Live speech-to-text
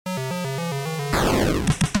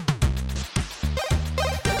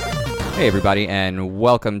Hey everybody, and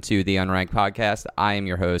welcome to the Unranked Podcast. I am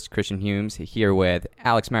your host, Christian Humes, here with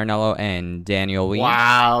Alex Marinello and Daniel Ween.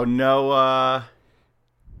 Wow, no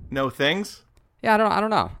things? Yeah, I don't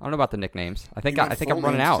know. I don't know about the nicknames. I think I'm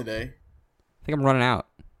running out. Today. I think I'm running out.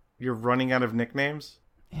 You're running out of nicknames?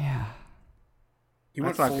 Yeah. You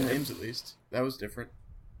went That's full not good. names at least. That was different.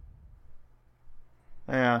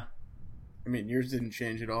 Yeah. I mean, yours didn't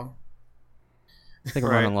change at all. I think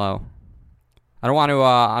I'm Right. running low. I don't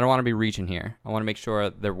want to be reaching here. I want to make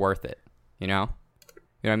sure they're worth it. You know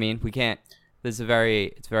what I mean? We can't. This is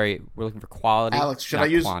we're looking for quality. Alex, should not I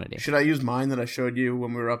use quantity? should I use mine that I showed you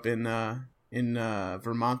when we were up in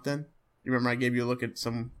Vermont? Then you remember I gave you a look at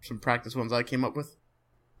some practice ones I came up with.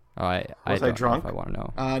 Oh, I Was I don't know drunk? if I want to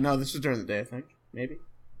know. No, this was during the day. I think maybe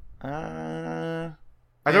I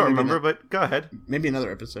maybe don't remember, not. but go ahead. maybe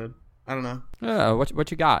another episode. I don't know.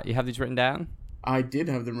 What you got? You have these written down? I did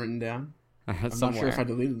have them written down. I'm not sure if I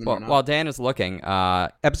deleted them or not. While Dan is looking,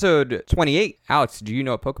 episode 28. Alex, do you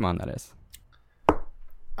know what Pokemon that is?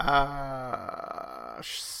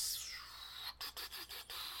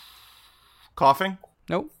 Coughing?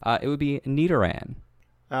 Nope. It would be Nidoran.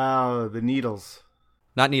 Oh, the needles.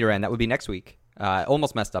 Not Nidoran. That would be next week.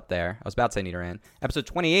 Almost messed up there. I was about to say Nidoran. Episode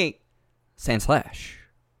 28, Sandslash.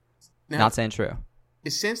 Now, Not Sandshrew.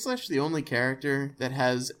 is Sandslash the only character that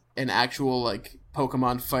has an actual like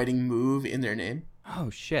Pokemon fighting move in their name? Oh,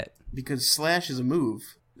 shit. Because Slash is a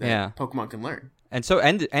move that Yeah. Pokemon can learn. And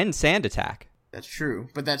Sand Attack. That's true,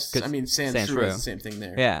 but that's 'Cause Sandshrew is the same thing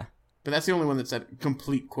there. Yeah. But that's the only one that's a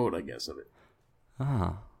complete quote, I guess, of it.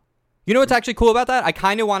 Oh. You know what's actually cool about that? I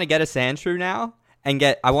kind of want to get a Sandshrew now.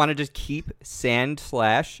 I want to just keep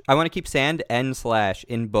Sandslash. I want to keep Sand and Slash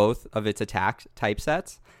in both of its attack type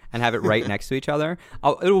sets and have it right next to each other.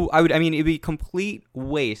 It'd be a complete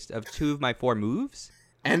waste of 2 of my 4 moves,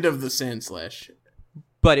 End of the Sandslash,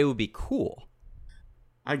 but it would be cool.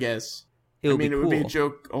 I guess. It would be it would be a cool.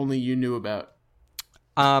 joke only you knew about.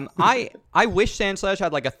 I wish Sandslash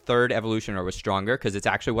had like a 3rd evolution or was stronger because it's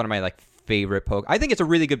actually one of my like favorite I think it's a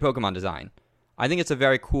really good Pokemon design. I think it's a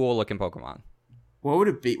very cool looking Pokemon. What would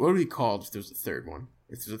it be? What would it be called if there was a 3rd one?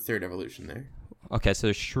 If there's a 3rd evolution there? Okay,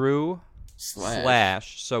 so Shrew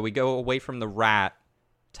Slash. So we go away from the rat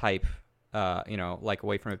type, like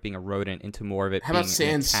away from it being a rodent into more of it How being about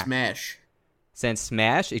Sand an attack. Smash? Sand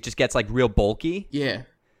Smash? It just gets like real bulky. Yeah,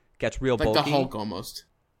 Gets real like bulky. the Hulk almost,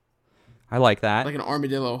 I like that. like an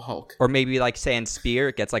armadillo Hulk. Or maybe like Sand Spear.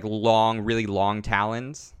 It gets like really long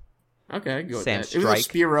talons. Okay, I can go with Sand that. Even though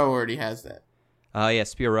Strike. Spearow already has that. Yeah,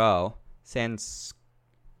 Spearow.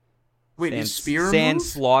 Wait, is Spear a Sand move?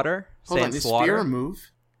 Slaughter. Hold Sand on, is Slaughter. Spear a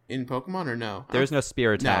move in Pokemon or no? There's no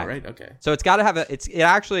spear attack. No, right? Okay. So it's got to have it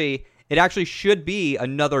actually should be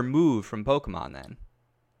another move from Pokemon then.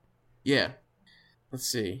 Yeah. Let's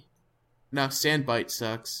see. Now, Sandbite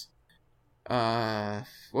sucks.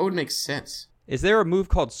 What would make sense? Is there a move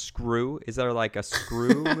called Screw? Is there like a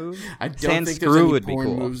Screw move? I don't Sand think Screw there's any would be porn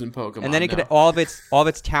cool. moves in Pokemon. And then it no. could all of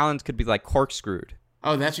its talons could be like corkscrewed.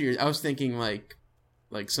 Oh, that's what I was thinking. Like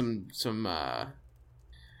some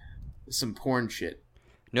porn shit.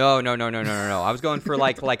 No. I was going for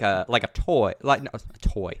like a toy, like a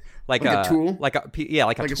toy, like a tool, like a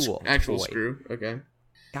tool, actual toy. screw. Okay.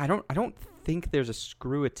 I don't think there's a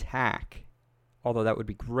Screw attack, although that would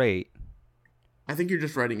be great. I think you're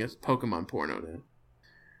just writing a Pokemon porno now.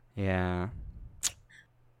 Yeah.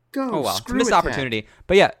 Go. Oh well, it's a screw missed attack. opportunity.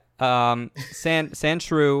 But yeah,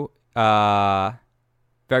 Sandshrew,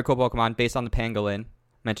 very cool Pokemon based on the pangolin.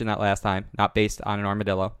 Mentioned that last time, not based on an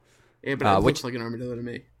armadillo. Yeah, but it looks like an armadillo to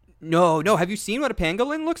me. No. Have you seen what a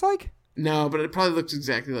pangolin looks like? No, but it probably looks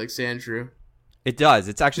exactly like Sandshrew. It does.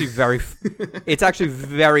 It's actually very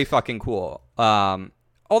fucking cool.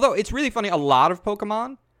 Although it's really funny, a lot of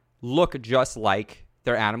Pokemon look just like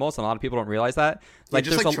their animals, and a lot of people don't realize that. Like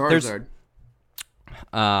just like Charizard.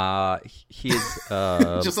 He's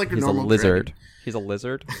just like a he's normal a lizard. dragon. He's a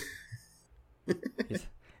lizard.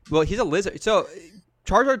 He's a lizard. So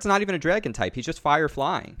Charizard's not even a dragon type. He's just fire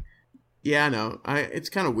flying. Yeah, I know. It's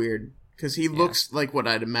kind of weird because he looks like what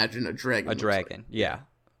I'd imagine a dragon. A dragon, yeah,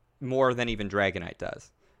 more than even Dragonite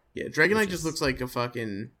does. Yeah, Dragonite just looks like a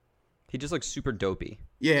fucking. He just looks super dopey.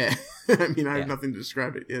 Yeah, I mean, I have nothing to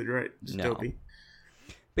describe it. Yeah, right, just dopey.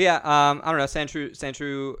 But yeah, I don't know.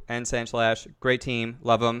 Sandshrew and Sandslash, great team,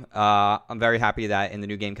 love them. I'm very happy that in the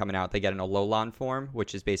new game coming out, they get an Alolan form,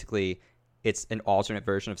 which is basically it's an alternate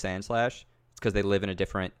version of Sandslash. It's because they live in a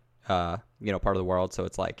different, part of the world. So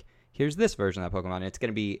it's like, here's this version of that Pokemon. And it's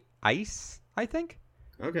going to be Ice, I think.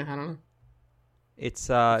 Okay, I don't know. It's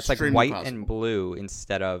like Extremely white possible. and blue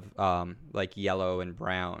instead of like yellow and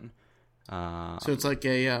brown. So it's like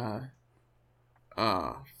a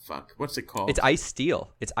fuck. What's it called? It's ice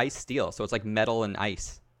steel. It's ice steel, so it's like metal and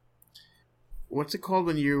ice. What's it called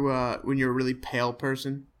when you're a really pale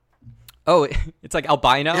person? Oh, it's like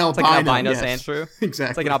albino. It's like an albino yes. sandshrew.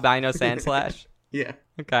 Exactly. It's like an albino sand slash. Yeah.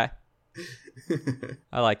 Okay,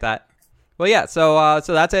 I like that. Well, yeah. So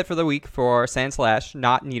that's it for the week for Sand Slash,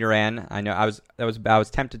 not Nidoran. I know I was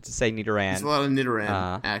tempted to say Nidoran. There's a lot of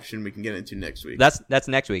Nidoran action we can get into next week. That's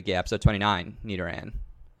next week. Yeah, episode 29, Nidoran,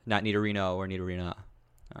 not Nidorino or Nidorina.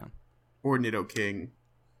 Or Nidoking.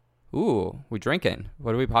 Ooh, we drinking.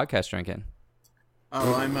 What are we podcast drinking?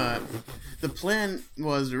 Oh, I'm the plan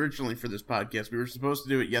was originally for this podcast. We were supposed to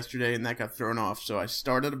do it yesterday and that got thrown off. So I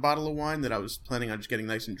started a bottle of wine that I was planning on just getting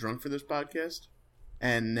nice and drunk for this podcast.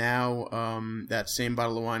 And now that same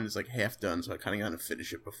bottle of wine is like half done, so I kind of got to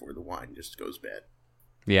finish it before the wine just goes bad.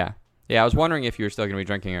 Yeah. I was wondering if you were still going to be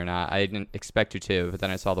drinking or not. I didn't expect you to, but then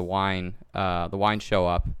I saw the wine show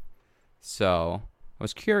up. So I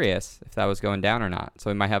was curious if that was going down or not. So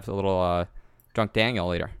we might have a little drunk Daniel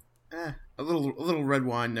later. A little red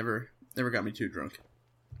wine never got me too drunk.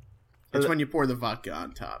 It's when you pour the vodka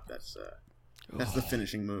on top. That's the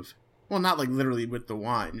finishing move. Well, not like literally with the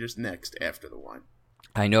wine, just next after the wine.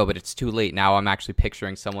 I know, but it's too late. Now I'm actually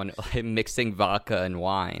picturing someone mixing vodka and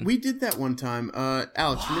wine. We did that one time.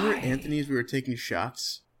 Alex, remember at Anthony's we were taking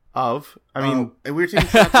shots? I mean, we were taking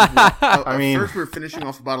shots of I first we were finishing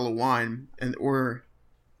off a bottle of wine, or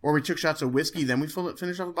we took shots of whiskey, then we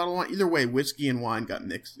finished off a bottle of wine. Either way, whiskey and wine got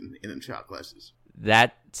mixed in shot glasses.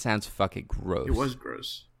 That sounds fucking gross. It was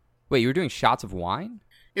gross. Wait, you were doing shots of wine?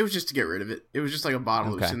 It was just to get rid of it. It was just like a bottle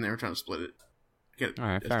that was Okay. sitting there trying to split it. Get it All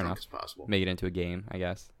right, as fair drunk enough. as possible. Make it into a game, I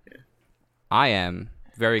guess. Yeah. I am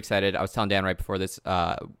very excited. I was telling Dan right before this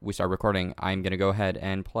we start recording, I'm going to go ahead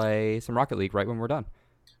and play some Rocket League right when we're done.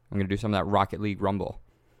 I'm going to do some of that Rocket League Rumble.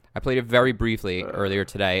 I played it very briefly earlier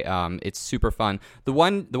today. It's super fun. The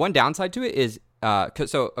one downside to it is,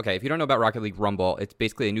 if you don't know about Rocket League Rumble, it's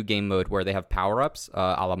basically a new game mode where they have power-ups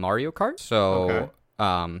a la Mario Kart. So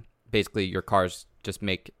basically your cars just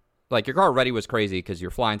make... Like, your car already was crazy because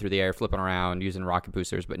you're flying through the air, flipping around, using rocket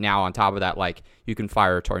boosters. But now, on top of that, like, you can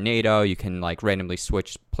fire a tornado. You can, like, randomly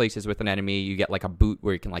switch places with an enemy. You get, like, a boot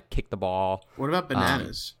where you can, like, kick the ball. What about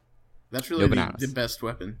bananas? That's really the best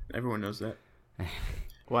weapon. Everyone knows that.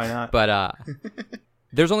 why not? But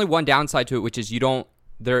there's only one downside to it, which is you don't...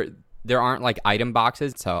 There aren't, like, item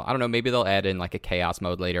boxes. So, I don't know. Maybe they'll add in, like, a chaos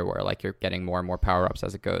mode later where, like, you're getting more and more power-ups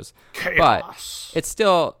as it goes. Chaos. But it's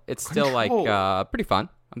still like, Control. pretty fun.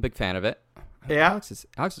 I'm a big fan of it. Yeah. Alex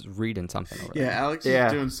is reading something over Yeah, there. Alex Yeah.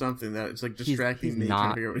 is doing something that it's like distracting he's me. not. Trying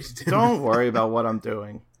to figure out what he's doing. Don't worry about what I'm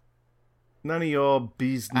doing. None of your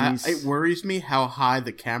business. It worries me how high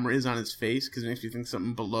the camera is on his face because it makes me think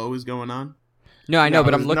something below is going on. No, I know, No,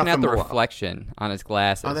 but I'm there's looking at nothing the below. reflection on his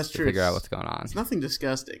glasses Oh, that's to true. figure out what's going on. It's nothing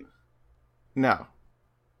disgusting. No.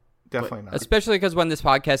 Definitely not. Especially because when this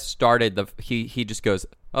podcast started, he just goes,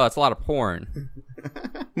 "Oh, that's a lot of porn."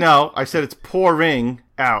 No, I said it's pouring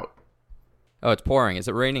out. Oh, it's pouring. Is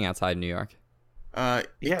it raining outside New York? It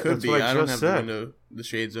Yeah, could that's be. what I I don't just have said. the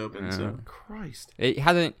shades open, so Christ. It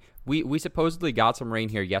hasn't. We supposedly got some rain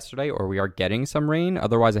here yesterday, or we are getting some rain.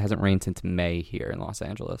 Otherwise, it hasn't rained since May here in Los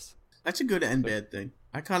Angeles. that's a good and bad thing.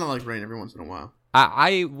 I kind of like rain every once in a while.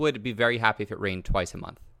 I would be very happy if it rained twice a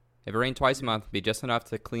month. If it rained twice a month, it'd be just enough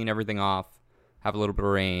to clean everything off, have a little bit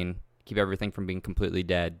of rain, keep everything from being completely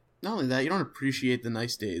dead. Not only that, you don't appreciate the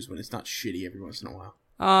nice days when it's not shitty every once in a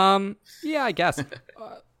while. Yeah, I guess.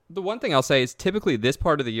 The one thing I'll say is typically this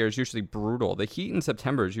part of the year is usually brutal. The heat in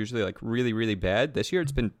September is usually like really, really bad. This year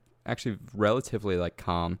it's been actually relatively like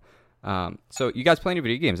calm. So you guys play any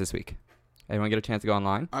video games this week? Anyone get a chance to go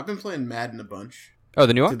online? I've been playing Madden a bunch. Oh,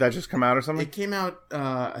 the new one? Did that just come out or something? It came out,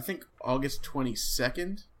 I think, August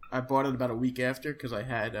 22nd. I bought it about a week after because I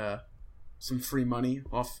had some free money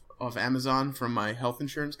off Amazon from my health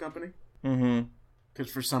insurance company. Mm-hmm.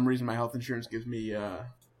 Because for some reason my health insurance gives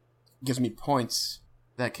me points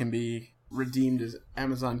that can be redeemed as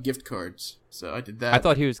Amazon gift cards. So I did that. I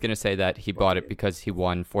thought he was going to say that he bought it because he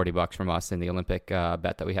won $40 from us in the Olympic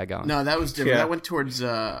bet that we had going. No, that was different. Yeah. That went towards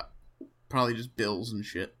probably just bills and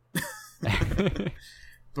shit.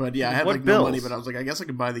 But yeah, I had What like no money, bills? but I was like, I guess I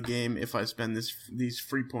could buy the game if I spend these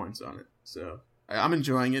free points on it. So I'm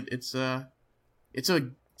enjoying it. It's a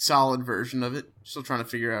solid version of it. Still trying to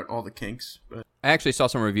figure out all the kinks, but I actually saw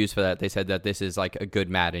some reviews for that. They said that this is like a good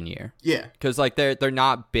Madden year. yeah, Because like they're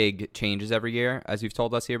not big changes every year, as you've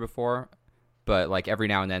told us here before. But like every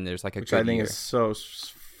now and then there's like a Which good I think year. is so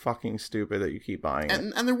fucking stupid that you keep buying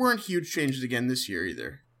it. And there weren't huge changes again this year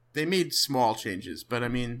either. They made small changes, but I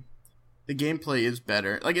mean, the gameplay is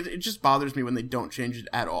better. Like, it just bothers me when they don't change it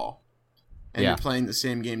at all. And you're playing the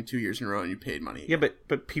same game 2 years in a row and you paid money. Yeah,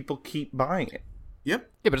 but people keep buying it.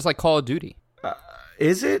 Yep. Yeah, but it's like Call of Duty.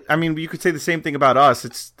 Is it? I mean, you could say the same thing about us.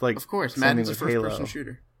 It's like, of course, same Madden's a thing with first-person Halo.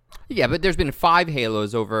 shooter. Yeah, but there's been 5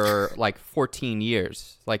 Halos over like 14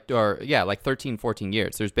 years. Like 13, 14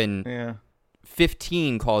 years. There's been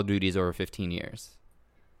 15 Call of Duties over 15 years.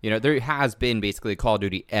 You know, there has been basically Call of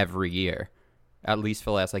Duty every year, at least for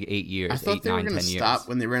the last like 8 years. I thought 8, they 9, were going 10 to years. stop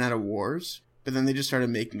when they ran out of wars, but then they just started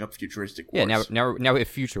making up futuristic wars. Yeah, now we have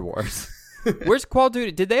Future Wars. Where's Call of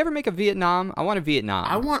Duty? Did they ever make a Vietnam? I want a Vietnam.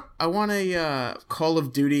 I want a Call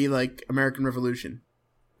of Duty like American Revolution.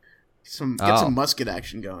 Get some musket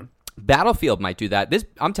action going. Battlefield might do that.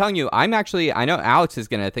 I'm telling you, I know Alex is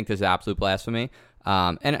going to think this is absolute blasphemy.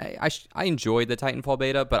 And I enjoyed the Titanfall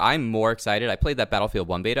beta, but I'm more excited. I played that Battlefield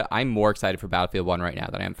 1 beta. I'm more excited for Battlefield 1 right now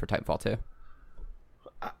than I am for Titanfall 2.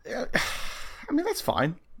 I mean, that's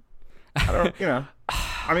fine. I don't,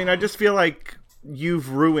 I mean, I just feel like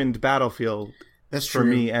you've ruined Battlefield. That's for true.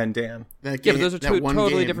 me and Dan. Yeah, but those are two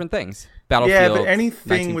totally different things. Battlefield. Yeah, but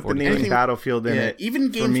anything with the name Battlefield in it. Even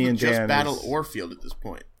games for me with and just Dan Battle is... or Field at this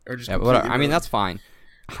point are just. Yeah, whatever. I mean, that's fine.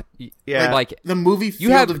 Yeah, like the movie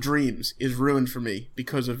Field of Dreams is ruined for me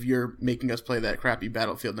because of your making us play that crappy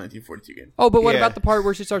Battlefield 1942 game. Oh, but what about the part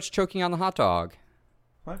where she starts choking on the hot dog?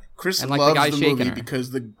 What? Chris and, like, loves the the movie her.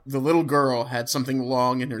 because the little girl had something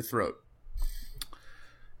long in her throat.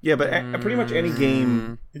 Yeah, but pretty much any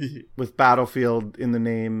game with Battlefield in the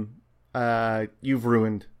name, you've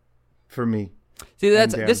ruined for me. See,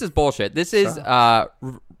 this is bullshit. This is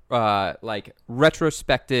like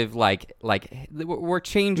retrospective, like we're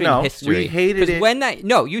changing history. We hated it. When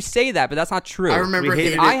you say that, but that's not true. I remember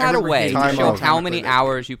I had a way to show how many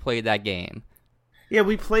hours game. you played that game. Yeah,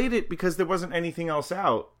 we played it because there wasn't anything else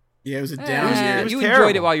out. Yeah, it was a down year. You terrible.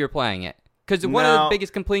 enjoyed it while you were playing it. Because one of the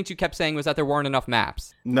biggest complaints you kept saying was that there weren't enough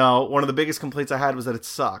maps. No, one of the biggest complaints I had was that it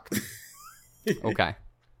sucked. Okay.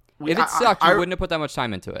 If it sucked, you wouldn't have put that much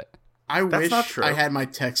time into it. I That's wish not true. I had my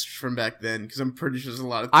text from back then, because I'm pretty sure there's a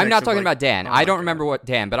lot of I'm not texts talking of about Dan. I don't remember what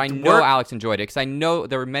Dan, but I know Alex enjoyed it, because I know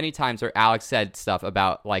there were many times where Alex said stuff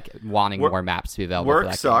about like wanting more maps to be available for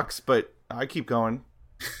that sucks, but I keep going.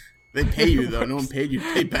 They pay you, though. No one paid you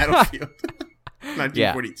to play Battlefield.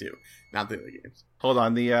 1942. Not the other games. Hold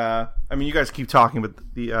on. I mean, you guys keep talking, but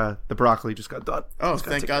the broccoli just got done. Oh,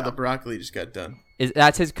 thank God the broccoli just got done.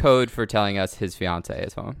 That's his code for telling us his fiance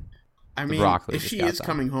is home. I mean, if she is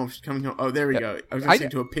coming home, she's coming home. Oh, there we go. I was going to say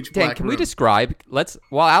to a pitch black Dan, can room. we describe,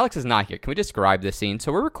 while Alex is not here, can we describe this scene?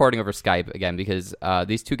 So we're recording over Skype again because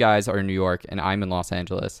these two guys are in New York and I'm in Los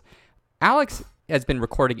Angeles. Alex has been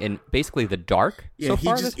recording in basically the dark so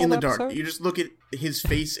far he's this just whole in the episode. dark. You just look at his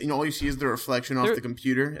face and all you see is the reflection off the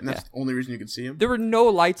computer, and that's the only reason you can see him. There were no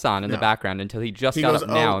lights on in the background until he just got up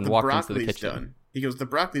now and walked into the kitchen. Done. He goes, the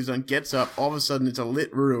broccoli's done, gets up, all of a sudden it's a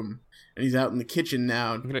lit room, and he's out in the kitchen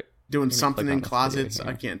now doing something in closets.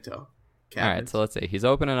 I can't tell. Cabinets. All right, so let's see. He's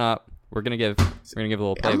opening up. We're gonna give a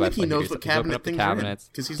little play. I don't think he knows what cabinet things are in,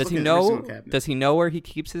 because he's looking at every single cabinet. Does he know where he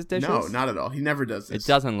keeps his dishes? No, not at all. He never does this. It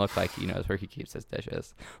doesn't look like he knows where he keeps his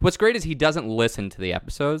dishes. What's great is he doesn't listen to the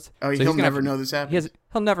episodes. Oh, so he'll never know this happens?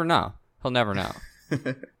 He'll never know. He'll never know.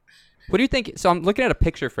 What do you think? So I'm looking at a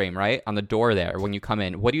picture frame, right, on the door there when you come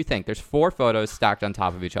in. What do you think? There's 4 photos stacked on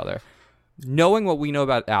top of each other. Knowing what we know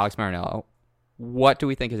about Alex Marinello, what do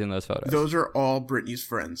we think is in those photos? Those are all Brittany's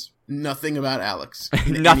friends. Nothing about Alex.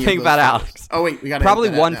 Nothing about Alex. Oh, wait. We got probably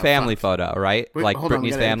one family photo, right? Wait, like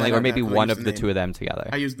Brittany's family, or maybe one of the two of them together.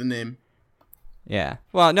 I used the name. Yeah.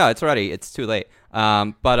 Well, no, it's too late.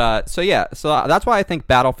 So that's why I think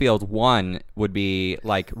Battlefield 1 would be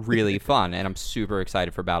like really fun, and I'm super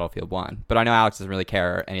excited for Battlefield 1. But I know Alex doesn't really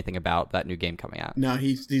care anything about that new game coming out. No,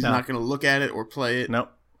 he's not going to look at it or play it. Nope.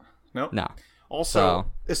 No. Also,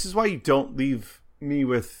 this is why you don't leave me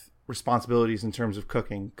with responsibilities in terms of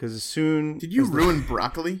cooking, because as soon did you ruin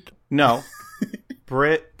broccoli? No,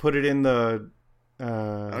 Britt put it in the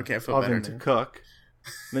oven to cook.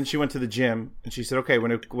 Then she went to the gym and she said, "Okay,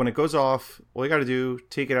 when it goes off, all you got to do,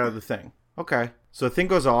 take it out of the thing." Okay, so the thing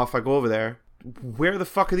goes off. I go over there. Where the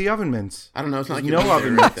fuck are the oven mitts? I don't know. It's not no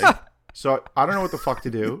oven mitts. So I don't know what the fuck to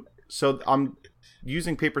do. So I'm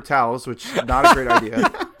using paper towels, which is not a great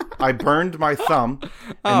idea. I burned my thumb,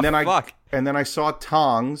 and then I saw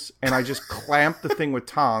tongs, and I just clamped the thing with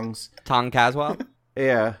tongs. Tong Caswell?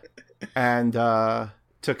 Yeah, and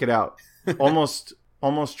took it out. Almost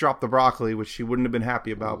almost dropped the broccoli, which she wouldn't have been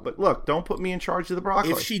happy about. But look, don't put me in charge of the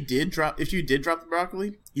broccoli. If you did drop the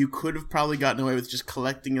broccoli, you could have probably gotten away with just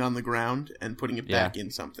collecting it on the ground and putting it back in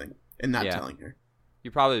something and not telling her.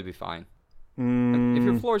 You'd probably be fine. If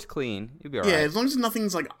your floor's clean, you'd be alright. Yeah, as long as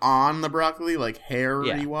nothing's like on the broccoli, like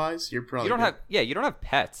hairy wise, you're probably. You don't have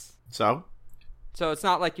pets. So it's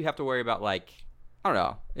not like you have to worry about like, I don't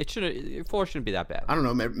know. Your floor shouldn't be that bad. I don't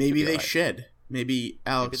know. Maybe they shed. Maybe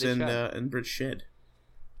Alex and Britt shed.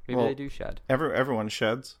 Maybe they do shed. Everyone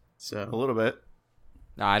sheds. So a little bit.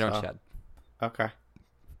 No, I don't shed. Okay.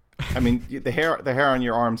 I mean, the hair on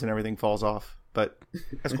your arms and everything falls off, but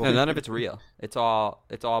that's cool. No, none of it's real. It's all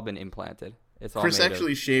been implanted. It's all Chris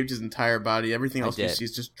actually shaved his entire body. Everything else you see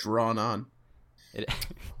is just drawn on.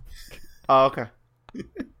 Oh, okay.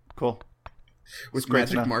 Cool. With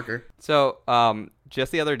magic marker. So,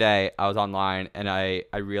 just the other day, I was online and I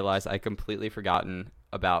realized I completely forgotten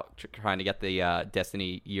about trying to get the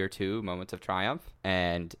Destiny Year 2 Moments of Triumph,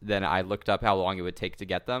 and then I looked up how long it would take to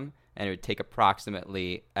get them, and it would take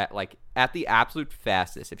approximately at the absolute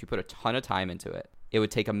fastest, if you put a ton of time into it, it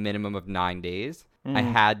would take a minimum of 9 days. I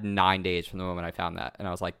had 9 days from the moment I found that, and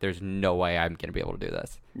I was like, there's no way I'm going to be able to do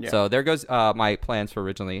this. Yeah. So there goes my plans for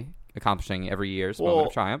originally accomplishing every year's Moment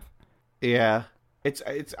of Triumph. Yeah. It's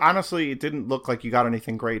honestly, it didn't look like you got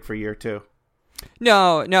anything great for Year 2.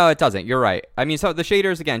 No, it doesn't. You're right. I mean, so the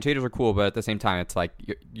shaders are cool, but at the same time, it's like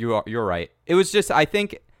you're right. It was just, I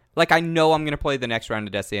think, like, I know I'm going to play the next round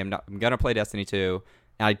of Destiny. I'm going to play Destiny 2,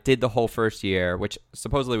 and I did the whole first year, which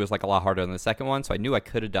supposedly was like a lot harder than the second one, so I knew I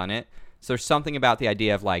could have done it. So there's something about the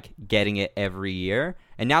idea of like getting it every year.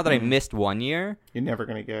 And now that I missed 1 year, you're never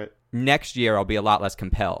going to get it. Next year, I'll be a lot less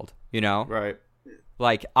compelled, you know? Right.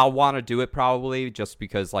 Like, I'll want to do it probably just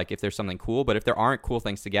because, like, if there's something cool. But if there aren't cool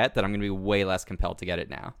things to get, then I'm going to be way less compelled to get it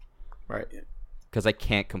now. Right. Because I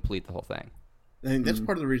can't complete the whole thing. I think that's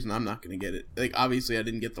part of the reason I'm not going to get it. Like, obviously, I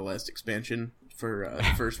didn't get the last expansion for the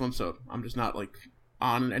first one, so I'm just not, like,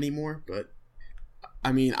 on it anymore. But,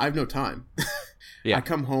 I mean, I have no time. Yeah. I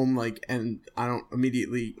come home, like, and I don't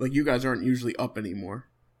immediately... Like, you guys aren't usually up anymore.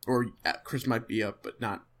 Or Chris might be up, but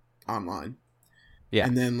not online. Yeah.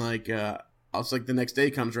 And then, like... Also, like, the next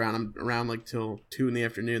day comes around, I'm around, like, till 2 in the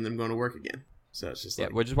afternoon, then I'm going to work again. So it's just,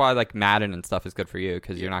 which is why, like, Madden and stuff is good for you,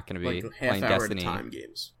 because you're not going to be playing Destiny. Time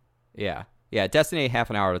games. Yeah. Yeah, Destiny half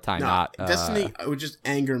an hour at a time, not... Destiny would just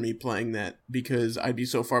anger me playing that, because I'd be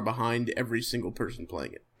so far behind every single person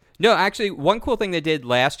playing it. No, actually, one cool thing they did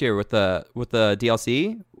last year with the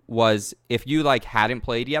DLC was if you, like, hadn't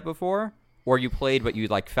played yet before, or you played but you,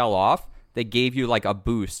 like, fell off, they gave you, like, a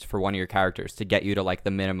boost for one of your characters to get you to, like,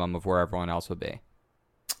 the minimum of where everyone else would be.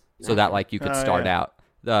 So that, like, you could start out.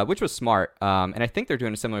 Which was smart. And I think they're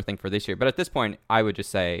doing a similar thing for this year. But at this point, I would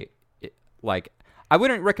just say, like, I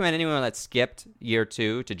wouldn't recommend anyone that skipped Year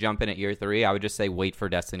 2 to jump in at Year 3. I would just say wait for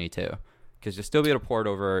Destiny 2. Because you'll still be able to port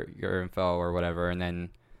over your info or whatever. And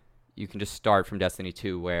then you can just start from Destiny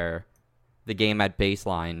 2 where... the game at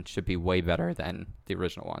baseline should be way better than the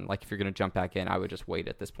original one. Like, if you're going to jump back in, I would just wait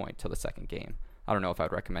at this point till the second game. I don't know if I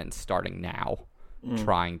would recommend starting now,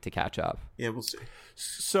 trying to catch up. Yeah, we'll see.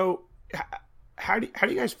 So, how do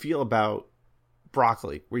you guys feel about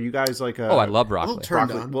broccoli? Were you guys like I love broccoli.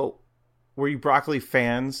 Well, were you broccoli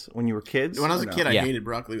fans when you were kids? When I was a kid, I hated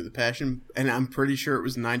broccoli with a passion, and I'm pretty sure it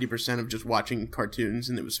was 90% of just watching cartoons,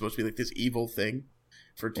 and it was supposed to be like this evil thing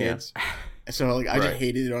for kids. Yeah. So, like, I just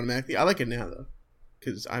hated it automatically. I like it now, though,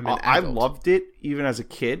 because I'm an adult. I loved it even as a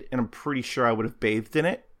kid, and I'm pretty sure I would have bathed in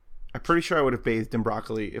it. I'm pretty sure I would have bathed in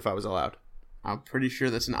broccoli if I was allowed. I'm pretty sure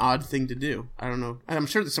that's an odd thing to do. I don't know. I'm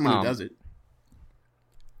sure there's someone who does it.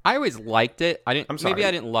 I always liked it. Maybe I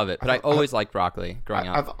didn't love it, but I always liked broccoli growing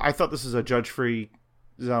up. I thought this was a judge-free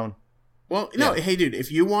zone. Well, no, hey, dude,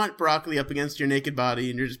 if you want broccoli up against your naked body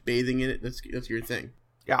and you're just bathing in it, that's your thing.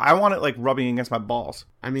 Yeah, I want it, like, rubbing against my balls.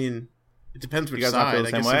 I mean... It depends which side. I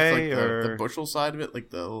guess way, it's like the bushel side of it,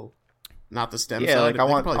 like not the stem side. Yeah, like I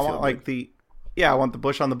want like I want the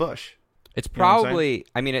bush on the bush. It's probably,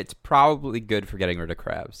 it's probably good for getting rid of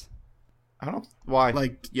crabs. I don't why.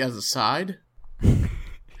 Like, as a side. That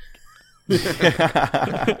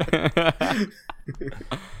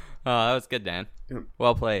was good, Dan.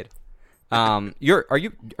 Well played. Are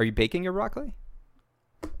you baking your broccoli?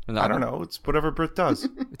 I don't know. It's whatever Brit does.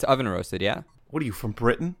 It's oven roasted, yeah. What are you, from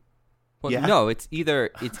Britain? Well, yeah. No, it's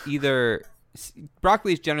either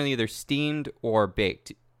broccoli is generally either steamed or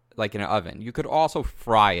baked, like in an oven. You could also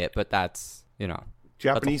fry it, but that's,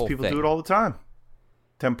 Japanese people do it all the time.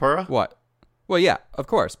 Tempura? What? Well, yeah, of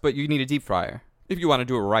course, but you need a deep fryer if you want to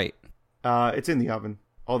do it right. It's in the oven.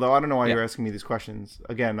 Although I don't know why you're asking me these questions.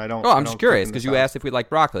 Again, I don't. Oh, I'm just curious because you asked if we like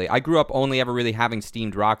broccoli. I grew up only ever really having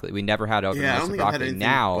steamed broccoli. We never had oven roasted broccoli.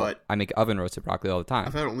 Now I make oven roasted broccoli all the time.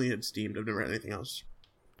 I've only had steamed. I've never had anything else.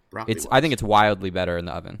 I think it's wildly better in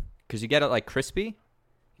the oven because you get it like crispy.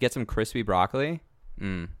 You get some crispy broccoli.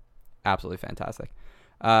 Absolutely fantastic.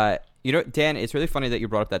 Dan, it's really funny that you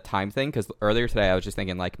brought up that time thing because earlier today I was just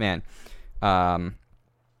thinking like, man,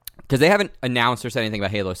 because they haven't announced or said anything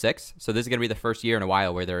about Halo 6. So this is going to be the first year in a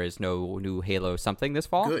while where there is no new Halo something this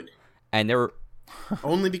fall. Good. And they were...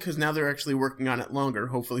 Only because now they're actually working on it longer.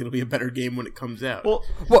 Hopefully it'll be a better game when it comes out. Well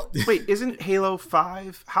wait, isn't Halo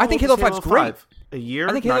 5... I think Halo 5's great. A year?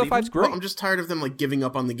 I think Halo 5's great. Well, I'm just tired of them like giving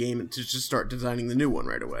up on the game and to just start designing the new one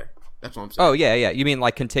right away. That's what I'm saying. Oh, yeah. You mean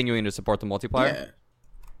like continuing to support the multiplayer?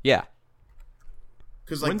 Yeah.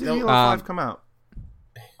 Because when did Halo 5 come out?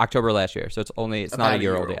 October last year, so it's not a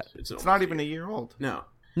year old yet. It's not even a year old. No.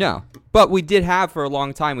 But we did have for a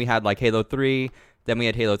long time. We had like Halo 3, then we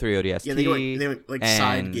had Halo 3 ODST. Yeah, they went like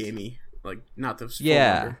side gamey, like not the full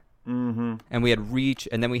Mm-hmm. And we had Reach,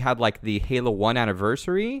 and then we had like the Halo 1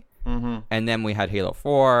 anniversary, and then we had Halo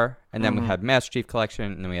 4, and then we had Master Chief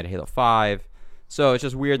Collection, and then we had Halo 5. So it's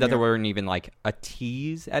just weird that there weren't even like a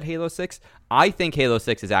tease at Halo 6. I think Halo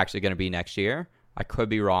 6 is actually going to be next year. I could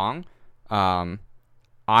be wrong.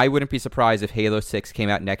 I wouldn't be surprised if Halo 6 came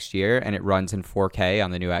out next year and it runs in 4K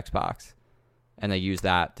on the new Xbox. And they use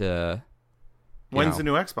that to... When's the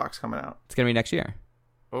new Xbox coming out? It's going to be next year.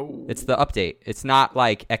 Oh. It's the update. It's not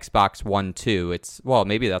like Xbox One 2. Well,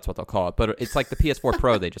 maybe that's what they'll call it. But it's like the PS4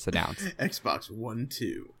 Pro they just announced. Xbox One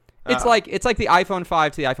 2. It's like the iPhone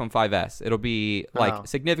 5 to the iPhone 5S. It'll be like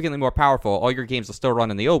significantly more powerful. All your games will still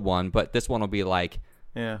run in the old one, but this one will be like...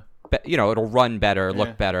 Yeah. It'll run better,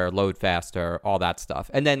 look better, load faster, all that stuff.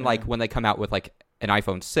 And then, like, when they come out with, like, an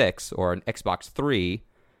iPhone 6 or an Xbox 3,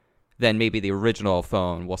 then maybe the original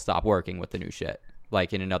phone will stop working with the new shit,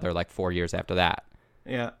 like, in another, 4 years after that.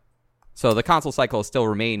 Yeah. So the console cycle will still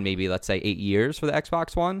remain maybe, let's say, 8 years for the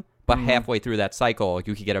Xbox One, but halfway through that cycle,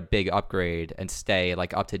 you could get a big upgrade and stay,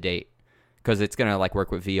 up to date. Because it's going to, work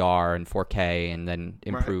with VR and 4K and then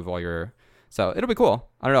improve all your... So it'll be cool.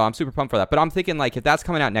 I don't know. I'm super pumped for that. But I'm thinking, if that's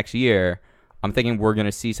coming out next year, I'm thinking we're going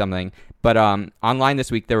to see something. But online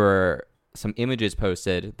this week, there were some images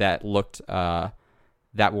posted that looked, they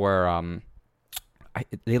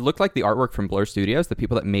looked like the artwork from Blur Studios, the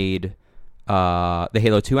people that made the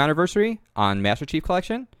Halo 2 anniversary on Master Chief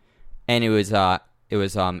Collection. And it was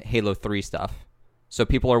Halo 3 stuff. So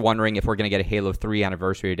people are wondering if we're going to get a Halo 3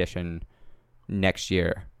 anniversary edition next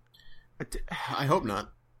year. I hope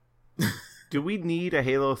not. Do we need a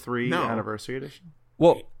Halo 3 anniversary edition?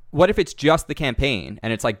 Well, what if it's just the campaign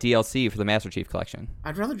and it's like DLC for the Master Chief Collection?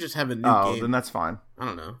 I'd rather just have a new game. Oh, then that's fine. I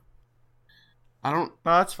don't know. No,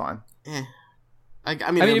 that's fine.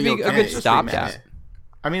 I mean, it'd be a good stopgap.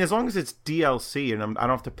 I mean, as long as it's DLC and I don't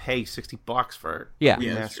have to pay $60 for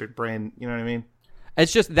remastered brand, you know what I mean?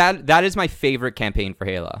 It's just that is my favorite campaign for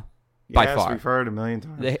Halo, by far. We've heard a million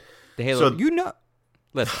times. The Halo,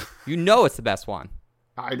 listen, it's the best one.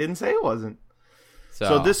 I didn't say it wasn't.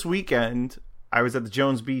 So this weekend, I was at the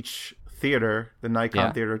Jones Beach Theater, the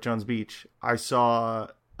Nikon Theater at Jones Beach. I saw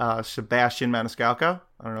Sebastian Maniscalco.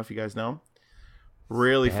 I don't know if you guys know him.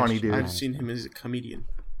 Really funny dude. I've seen him as a comedian.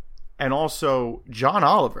 And also, John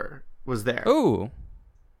Oliver was there. Ooh.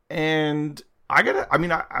 And I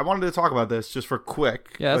wanted to talk about this just for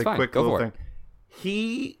quick. Yeah, that's fine. Quick Go little for thing.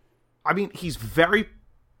 He's very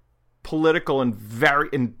political and very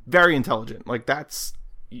intelligent. That's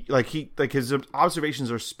his observations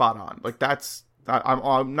are spot on.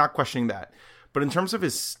 I'm not questioning that. But in terms of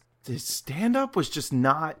his stand up was just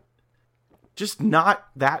not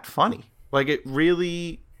that funny. It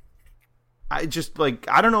really, I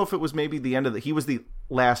don't know if it was maybe the end of he was the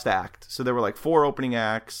last act. So there were 4 opening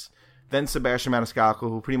acts, then Sebastian Maniscalco,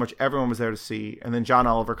 who pretty much everyone was there to see, and then John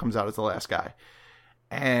Oliver comes out as the last guy.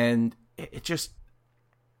 And it just,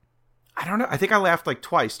 I don't know. I think I laughed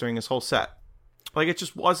twice during his whole set. It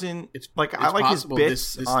just wasn't. I like his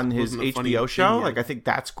bits on his HBO show. I think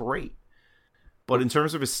that's great. But in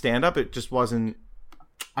terms of his stand-up, it just wasn't.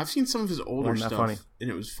 I've seen some of his older stuff, funny. And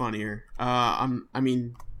it was funnier. I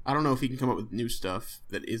don't know if he can come up with new stuff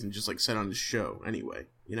that isn't just set on his show. Anyway,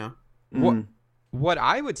 you know. What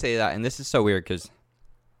I would say and this is so weird because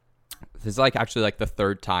this is actually the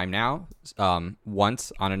third time now.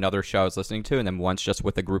 Once on another show I was listening to, and then once just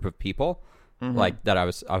with a group of people. That I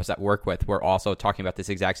was at work with, we're also talking about this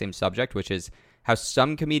exact same subject, which is how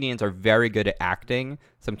some comedians are very good at acting,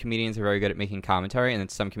 some comedians are very good at making commentary, and then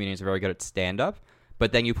some comedians are very good at stand-up.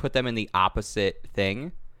 But then you put them in the opposite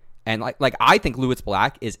thing, and I think Louis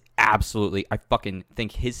Black is absolutely. I fucking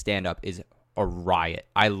think his stand-up is a riot.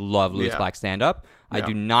 I love Lewis Black's stand-up. I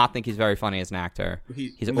do not think he's very funny as an actor.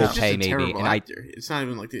 He's okay, maybe. And actor. It's not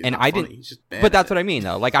even like he's not funny. He's just bad. But that's what I mean,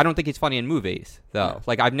 though. Like, I don't think he's funny in movies, though. Yeah.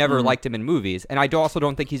 Like, I've never liked him in movies, and I also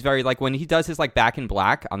don't think he's very like when he does his like Back in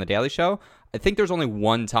Black on the Daily Show. I think there's only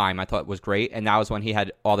one time I thought was great, and that was when he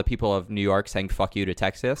had all the people of New York saying "fuck you" to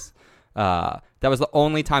Texas. That was the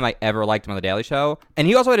only time I ever liked him on the Daily Show, and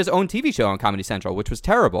he also had his own TV show on Comedy Central, which was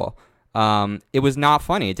terrible. It was not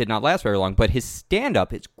funny. It did not last very long, but his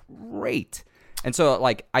stand-up is great. And so,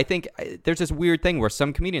 like, I think there's this weird thing where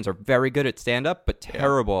some comedians are very good at stand-up, but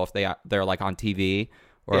terrible if they're like on TV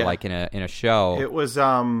or like in a show. It's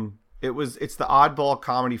the Oddball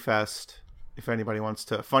Comedy Fest. If anybody wants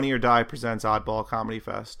to, Funny or Die presents Oddball Comedy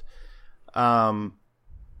Fest.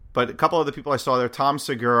 But a couple of the people I saw there, Tom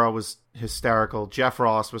Segura was hysterical. Jeff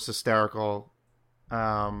Ross was hysterical.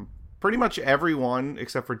 Pretty much everyone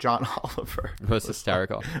except for John Oliver was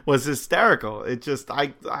hysterical. Was hysterical. It just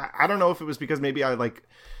I don't know if it was because maybe I had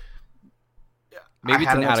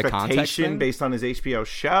an expectation based on his HBO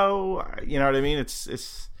show. You know what I mean?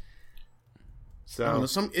 It's so. I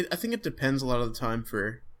don't know, I think it depends a lot of the time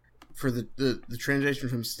for the transition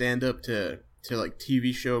from stand up to like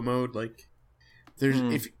TV show mode. Like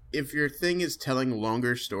there's if your thing is telling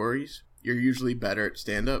longer stories, you're usually better at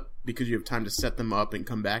stand-up because you have time to set them up and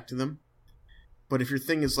come back to them. But if your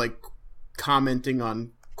thing is like commenting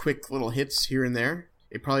on quick little hits here and there,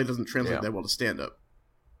 it probably doesn't translate that well to stand-up.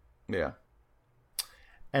 Yeah.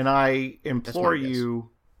 And I implore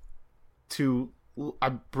you to...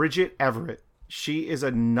 Bridget Everett, she is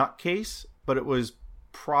a nutcase, but it was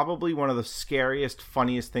probably one of the scariest,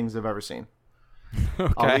 funniest things I've ever seen.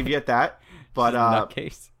 Okay. I'll leave you at that. But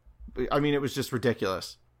nutcase. I mean, it was just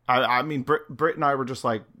ridiculous. I mean, Britt and I were just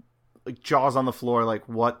like jaws on the floor, like,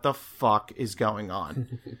 what the fuck is going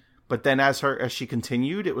on? But then as she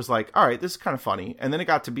continued, it was like, all right, this is kind of funny. And then it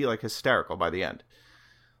got to be like hysterical by the end.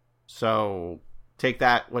 So take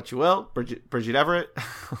that what you will, Bridget Everett.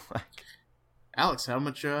 Alex, how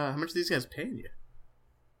much are these guys paying you?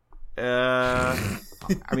 I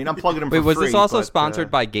mean, I'm plugging them for free. Wait, was this also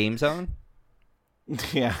sponsored by Game Zone?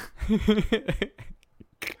 Yeah.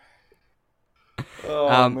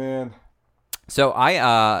 Oh man! So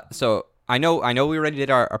I know we already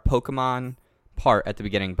did our Pokemon part at the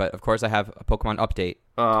beginning, but of course I have a Pokemon update.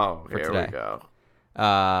 Oh, for here today. we go.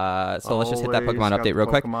 So let's just hit that Pokemon update real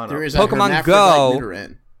quick. There is Pokemon Go.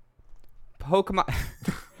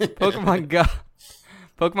 Pokemon Go.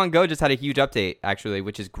 Pokemon Go just had a huge update, actually,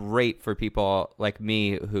 which is great for people like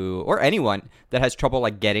me or anyone that has trouble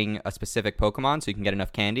like getting a specific Pokemon, so you can get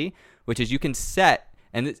enough candy. Which is you can set.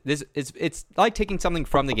 And it's like taking something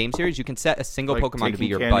from the game series. You can set a single like Pokemon to be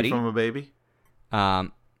your candy buddy. From a baby?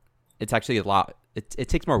 It's actually a lot. It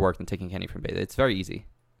takes more work than taking candy from a baby. It's very easy.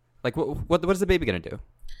 Like, what is the baby going to do?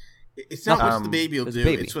 It's not what the baby will do.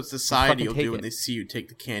 It's what society will do when they see you take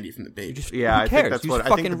the candy from the baby. I think that's what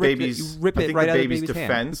I think the baby's... You rip it right out of the baby's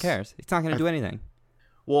defense. hand. Who cares? It's not going to do anything.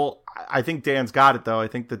 Well, I think Dan's got it, though. I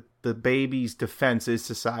think that the baby's defense is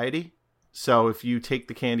society. So if you take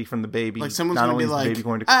the candy from the baby, like someone's not gonna only be is like, the baby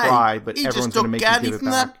going to cry, but everyone's going to make you give it from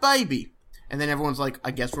back. That baby. And then everyone's like,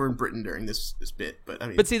 I guess we're in Britain during this bit. But I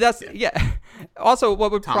mean, see, that's Also,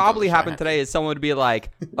 what would probably happen today is someone would be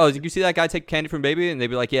like, "Oh, did you see that guy take candy from baby?" And they'd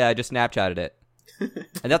be like, "Yeah, I just Snapchatted it."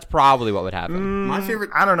 And that's probably what would happen. My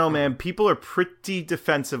favorite. I don't know, man. People are pretty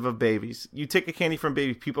defensive of babies. You take a candy from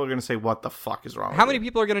baby, people are going to say, "What the fuck is wrong?" How many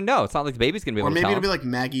people are going to know? It's not like the baby's going to be able to tell. Or maybe it'll be like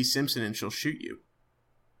Maggie Simpson and she'll shoot you.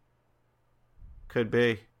 Could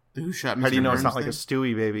be. Who shot Mr. How do you know it's not thing? like a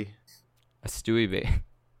Stewie baby? A Stewie baby.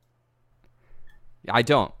 I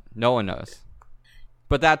don't. No one knows.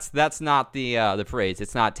 But that's not the phrase.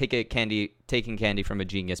 It's not taking candy from a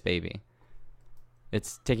genius baby.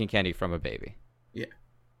 It's taking candy from a baby. Yeah.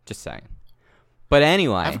 Just saying. But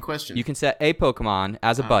anyway, I have a question. You can set a Pokemon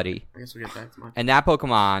as a buddy. I guess we'll get back to mine. And that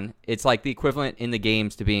Pokemon, it's like the equivalent in the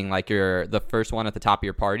games to being like the first one at the top of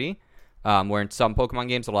your party. Where in some Pokemon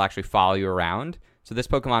games it'll actually follow you around. So this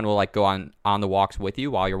Pokemon will like go on the walks with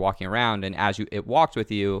you while you're walking around, and as it walks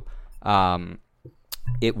with you,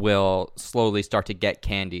 it will slowly start to get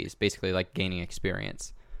candies, basically like gaining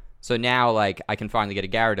experience. So now like I can finally get a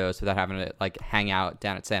Gyarados without having to like hang out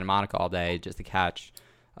down at Santa Monica all day just to catch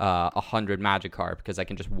 100 Magikarp, because I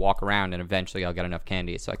can just walk around and eventually I'll get enough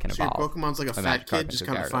candy so I can evolve. Your Pokemon's like a fat kid just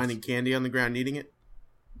kind of finding candy on the ground and eating it?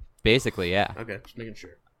 Basically, yeah. Okay, just making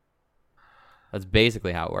sure. That's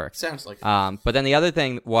basically how it works. Sounds like it. But then the other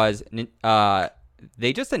thing was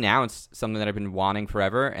they just announced something that I've been wanting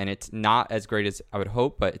forever, and it's not as great as I would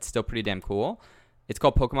hope, but it's still pretty damn cool. It's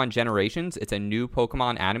called Pokemon Generations. It's a new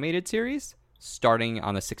Pokemon animated series starting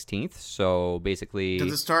on the 16th. So basically,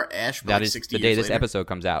 does it start Ash? That is the day this episode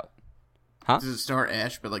comes out. Huh? Does it start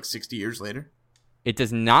Ash, but like 60 years later? It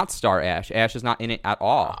does not star Ash. Ash is not in it at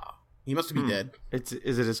all. He must be dead.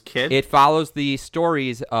 Is it his kid? It follows the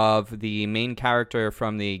stories of the main character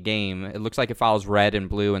from the game. It looks like it follows Red and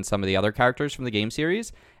Blue and some of the other characters from the game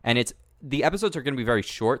series. And the episodes are going to be very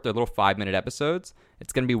short. They're little 5-minute episodes.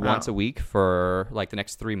 It's going to be once a week for like the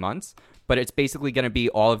next 3 months. But it's basically going to be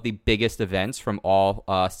all of the biggest events from all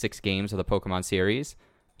 6 games of the Pokemon series,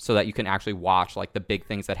 so that you can actually watch like the big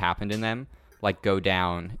things that happened in them like go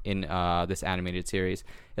down in this animated series.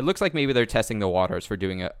 It looks like maybe they're testing the waters for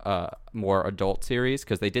doing a more adult series,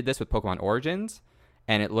 because they did this with Pokemon Origins,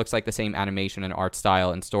 and it looks like the same animation and art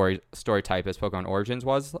style and story type as Pokemon Origins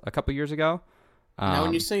was a couple years ago. Now,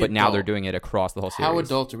 when you say but adult, now they're doing it across the whole series. How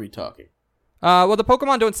adult are we talking? Well, the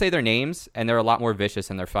Pokemon don't say their names, and they're a lot more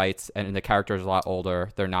vicious in their fights, and the characters are a lot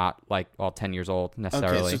older. They're not like all 10 years old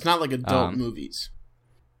necessarily. Okay, so it's not like adult movies.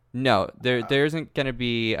 No, there isn't going to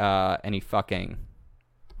be any fucking.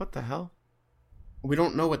 What the hell? We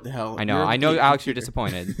don't know what the hell. I know, Alex, you're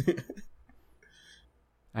disappointed.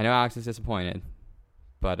 I know Alex is disappointed,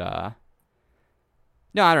 but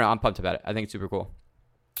no, I don't know. I'm pumped about it. I think it's super cool.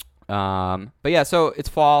 But yeah, so it's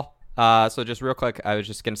fall. So just real quick, I was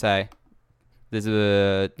just gonna say, this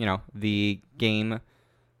is the game.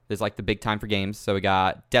 There's like the big time for games. So we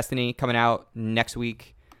got Destiny coming out next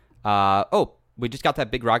week. We just got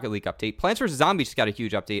that big Rocket League update. Plants vs. Zombies just got a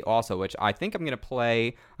huge update also, which I think I'm going to play.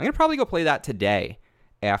 I'm going to probably go play that today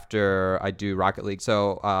after I do Rocket League.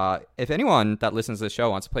 So if anyone that listens to the show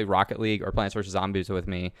wants to play Rocket League or Plants vs. Zombies with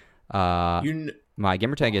me, my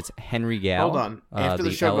gamer tag is Henry Gale. Hold on. After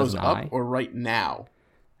the show goes up or right now?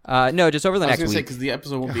 No, just over the next week. I was going to say, because the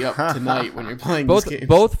episode won't be up tonight when you're playing this game.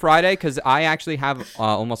 Both Friday, because I actually have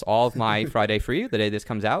almost all of my Friday free the day this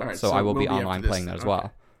comes out. Right, so I will be online playing that as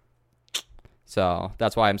well. So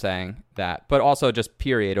that's why I'm saying that. But also just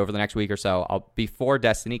period over the next week or so, before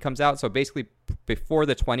Destiny comes out. So basically before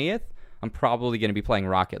the 20th, I'm probably going to be playing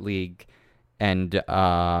Rocket League and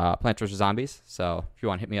Plants vs. Zombies. So if you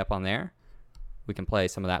want to hit me up on there, we can play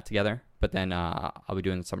some of that together. But then I'll be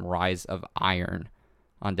doing some Rise of Iron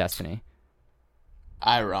on Destiny.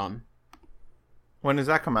 Iron. When does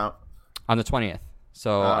that come out? On the 20th.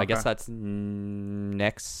 So I guess that's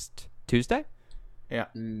next Tuesday? Yeah.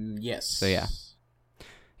 Yes. So yeah.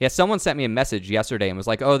 Someone sent me a message yesterday and was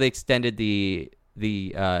like, "Oh, they extended the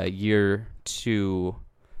year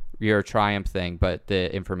triumph thing, but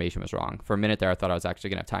the information was wrong." For a minute there, I thought I was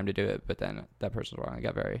actually gonna have time to do it, but then that person was wrong. I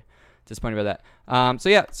got very disappointed about that.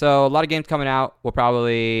 So a lot of games coming out. We'll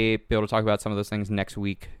probably be able to talk about some of those things next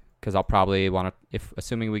week, because I'll probably want to,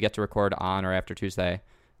 assuming we get to record on or after Tuesday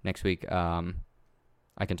next week, I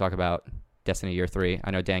can talk about Destiny Year 3.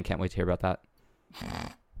 I know Dan can't wait to hear about that.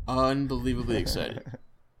 Unbelievably excited.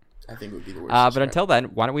 I think it would be the worst. But until then,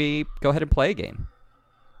 why don't we go ahead and play a game?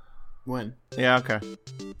 When? Yeah, okay.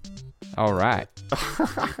 All right.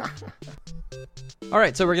 All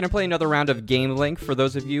right, so we're going to play another round of Game Link. For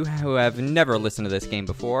those of you who have never listened to this game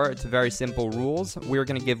before, it's very simple rules. We're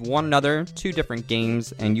going to give one another 2 different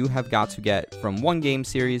games, and you have got to get from one game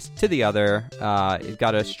series to the other. You've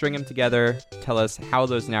got to string them together, tell us how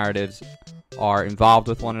those narratives are involved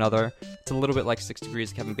with one another. It's a little bit like 6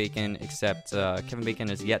 Degrees of Kevin Bacon, except Kevin Bacon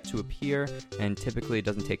is yet to appear, and typically it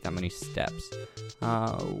doesn't take that many steps.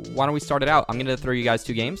 Why don't we start it out? I'm going to throw you guys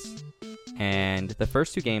 2 games. And the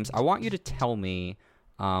first 2 games, I want you to tell me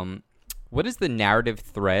what is the narrative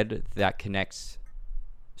thread that connects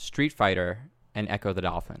Street Fighter and Echo the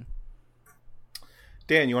Dolphin?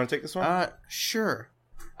 Dan, you want to take this one? Sure.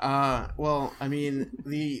 Well, I mean,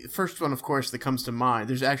 the first one, of course, that comes to mind,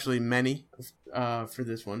 there's actually many for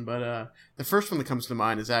this one, but the first one that comes to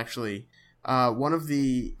mind is actually one of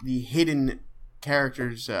the hidden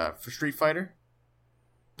characters for Street Fighter,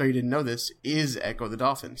 though you didn't know this, is Echo the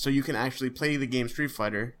Dolphin. So you can actually play the game Street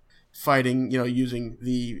Fighter fighting, using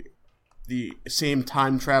the same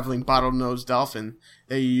time-traveling bottlenose dolphin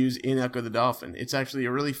that you use in Echo the Dolphin. It's actually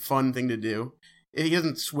a really fun thing to do. He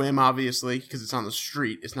doesn't swim, obviously, because it's on the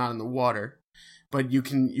street. It's not in the water. But you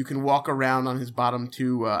can walk around on his bottom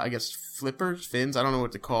 2, I guess, flippers, fins, I don't know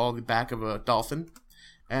what to call the back of a dolphin.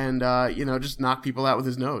 And, just knock people out with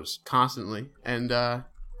his nose constantly. And,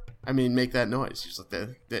 make that noise. Just like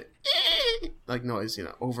the like noise,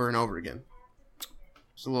 over and over again.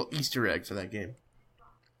 It's a little Easter egg for that game.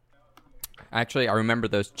 Actually, I remember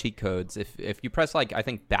those cheat codes. If you press, I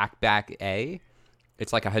think back A,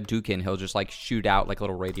 it's like a Hadouken. He'll just, shoot out,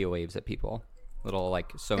 little radio waves at people. Little,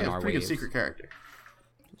 sonar waves. Yeah, it's a pretty good secret character.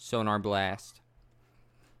 Sonar blast.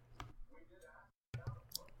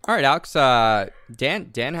 All right, Alex.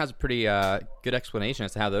 Dan has a pretty good explanation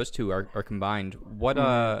as to how those two are combined.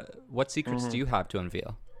 What secrets do you have to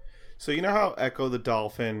unveil? So you know how Echo the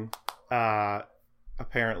Dolphin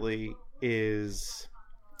apparently is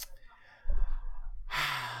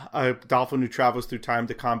a dolphin who travels through time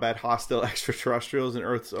to combat hostile extraterrestrials in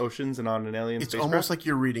Earth's oceans and on an alien spacecraft? It's almost like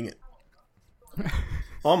you're reading it.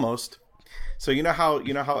 Almost. So you know how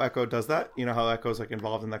Echo does that? You know how Echo's like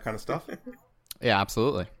involved in that kind of stuff? Yeah,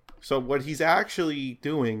 absolutely. So what he's actually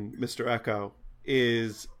doing, Mr. Echo,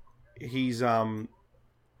 is he's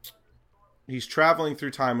traveling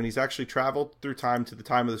through time, and he's actually traveled through time to the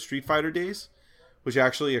time of the Street Fighter days, which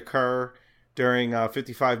actually occur during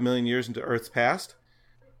 55 million years into Earth's past,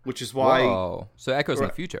 which is why... Whoa. So Echo's in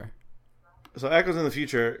the future. So Echo's in the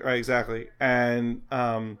future, right, exactly. And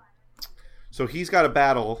so he's got to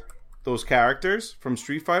battle those characters from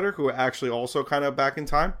Street Fighter who are actually also kind of back in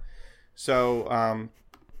time. So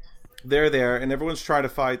they're there, and everyone's trying to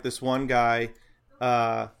fight this one guy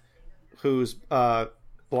who's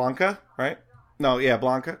Blanca, right? No, yeah,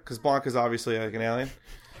 Blanca, because Blanca's obviously like an alien.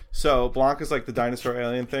 So Blanca's like the dinosaur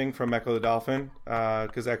alien thing from Echo the Dolphin,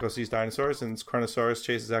 because Echo sees dinosaurs, and Chronosaurus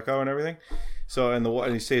chases Echo and everything. So and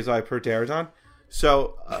he saves Pterodon.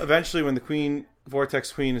 So eventually, when the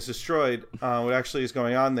Vortex Queen is destroyed, what actually is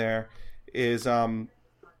going on there is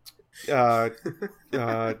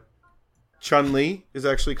Chun-Li is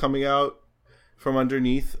actually coming out from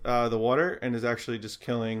underneath the water and is actually just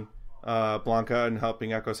killing Blanca and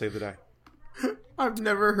helping Echo save the day. I've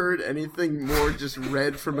never heard anything more just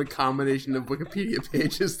read from a combination of Wikipedia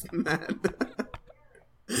pages than that.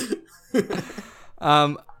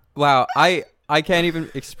 Wow, I can't even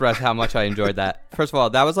express how much I enjoyed that. First of all,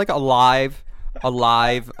 that was like a live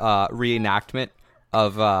reenactment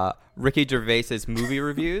of Ricky Gervais's movie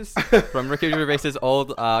reviews from Ricky Gervais's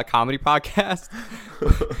old comedy podcast,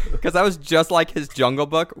 because that was just like his Jungle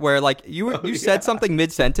Book, where like you said something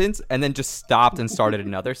mid-sentence and then just stopped and started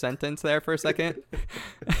another sentence there for a second.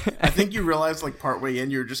 I think you realized like partway in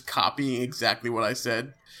you're just copying exactly what I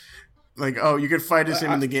said. Like, oh, you could fight as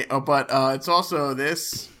him in the game, but it's also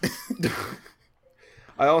this.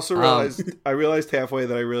 I also realized halfway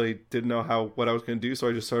that I really didn't know what I was going to do, so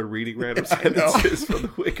I just started reading random sentences from the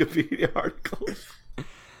Wikipedia article.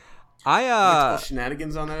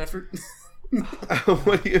 Shenanigans on that effort.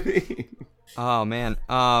 What do you mean? Oh man,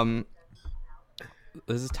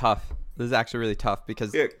 this is tough. This is actually really tough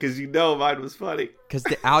because mine was funny. Because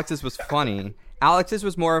Alex's was funny. Alex's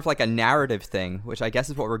was more of like a narrative thing, which I guess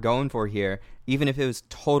is what we're going for here, even if it was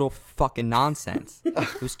total fucking nonsense.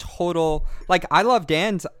 It was total, like, I love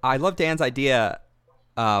Dan's idea,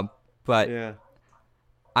 but yeah.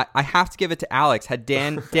 I have to give it to Alex.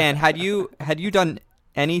 Dan, had you done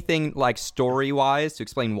anything like story-wise to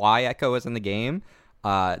explain why Echo is in the game,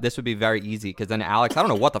 this would be very easy, because then Alex, I don't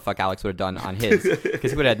know what the fuck Alex would have done on his, because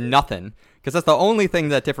he would have had nothing, because that's the only thing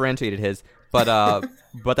that differentiated his, but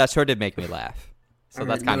that sure did make me laugh. So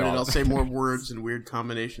that's kind of all. I'll say more words and weird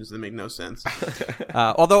combinations that make no sense.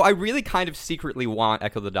 Although I really kind of secretly want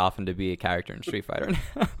Echo the Dolphin to be a character in Street Fighter.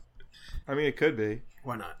 I mean, it could be.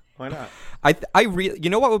 Why not? Why not? I really, you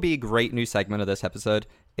know what would be a great new segment of this episode?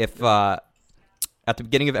 If at the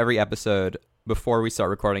beginning of every episode, before we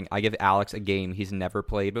start recording, I give Alex a game he's never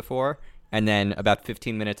played before. And then about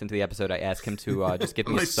 15 minutes into the episode, I ask him to just give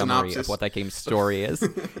me a summary of what that game's story is.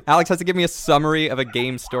 Alex has to give me a summary of a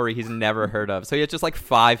game story he's never heard of. So he has just like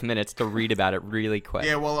 5 minutes to read about it really quick.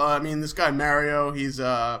 Yeah, well, I mean, this guy Mario, he's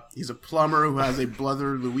a plumber who has a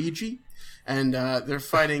brother Luigi. And they're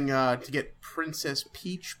fighting to get Princess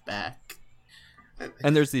Peach back.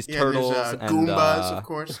 And there's these turtles there's, and Goombas, of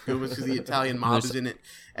course. Goombas, because the Italian mob is in it,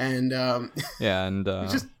 and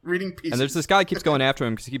he's just reading pieces. And there's this guy who keeps going after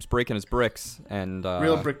him because he keeps breaking his bricks, and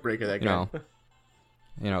real brick breaker, that guy.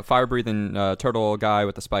 Fire breathing turtle guy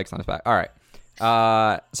with the spikes on his back. All right,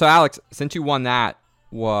 so Alex, since you won that,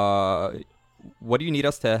 what do you need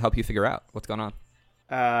us to help you figure out? What's going on?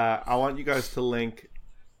 I want you guys to link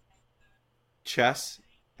chess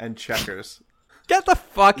and checkers. Get the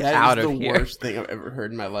fuck out of here. That is the worst thing I've ever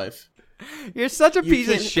heard in my life. You're such a piece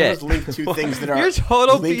of shit. You can't link two things that are You're a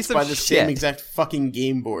total linked piece of by the shit. same exact fucking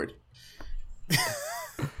game board.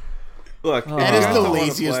 Look, that is the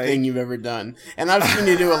laziest thing you've ever done. And I've seen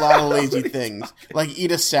you do a lot of lazy things. Like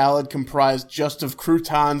eat a salad comprised just of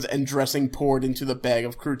croutons and dressing poured into the bag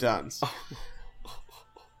of croutons.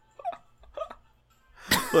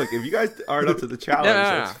 Look, if you guys aren't up to the challenge,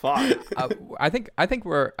 that's fine. I think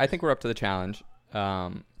we're up to the challenge.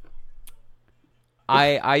 I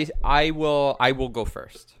will go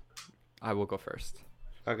first.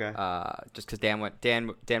 Okay. Just because Dan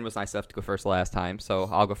was nice enough to go first last time, so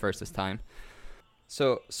I'll go first this time.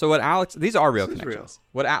 So what Alex? These are real connections.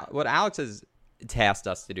 Real. What Alex has tasked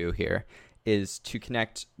us to do here is to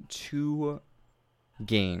connect two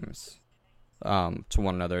games to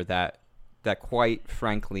one another that quite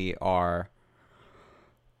frankly are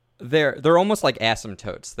they're almost like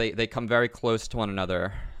asymptotes. They come very close to one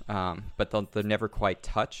another, but they'll never quite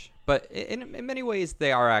touch. But in many ways,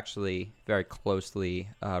 they are actually very closely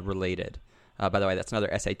related. By the way, that's another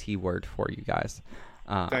SAT word for you guys.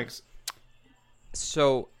 Thanks.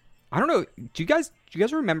 So I don't know. Do you guys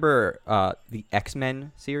remember the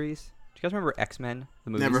X-Men series? Do you guys remember X-Men,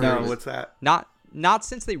 the movie? Never heard. What's that? Not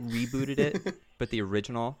since they rebooted it, but the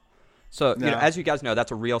original. So as you guys know,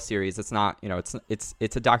 that's a real series. It's not, it's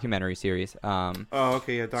a documentary series.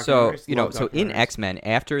 Okay, yeah, documentaries. So in X-Men,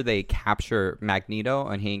 after they capture Magneto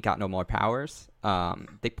and he ain't got no more powers,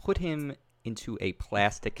 they put him into a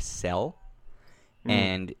plastic cell,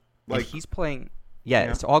 and he's playing.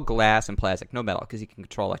 Yeah, it's all glass and plastic, no metal, because he can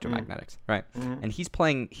control electromagnetics, right? Mm-hmm. And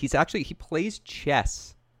he plays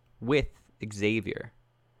chess with Xavier.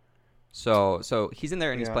 So he's in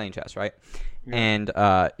there and he's playing chess, right? Yeah. And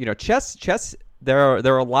chess. There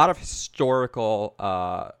are a lot of historical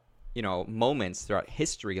moments throughout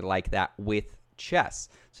history like that with chess.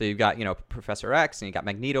 So you've got Professor X and you got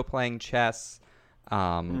Magneto playing chess.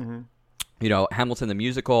 Hamilton the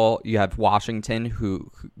musical. You have Washington,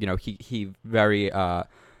 who he very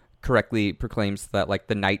correctly proclaims that like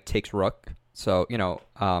the knight takes rook. So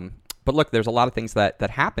but look, there's a lot of things that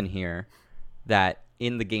happen here that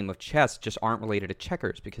in the game of chess just aren't related to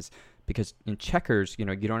checkers because in checkers you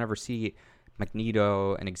don't ever see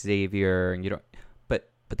Magneto and Xavier and but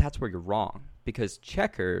that's where you're wrong, because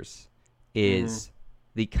checkers is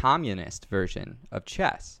the communist version of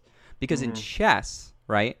chess, because in chess,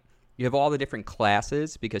 right, you have all the different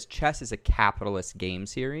classes, because chess is a capitalist game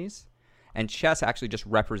series, and chess actually just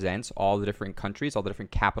represents all the different countries, all the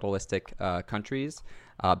different capitalistic countries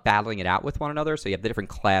battling it out with one another. So you have the different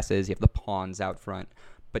classes, you have the pawns out front.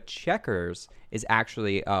 But checkers is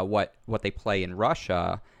actually what they play in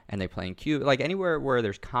Russia, and they play in Cuba, like anywhere where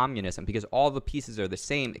there's communism, because all the pieces are the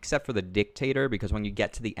same except for the dictator, because when you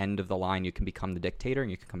get to the end of the line, you can become the dictator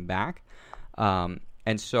and you can come back.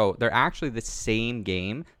 And so they're actually the same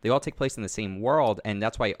game. They all take place in the same world, and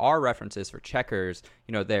that's why our references for checkers,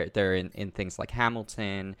 they're in things like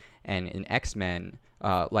Hamilton and in X-Men.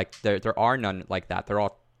 Like there are none like that. They're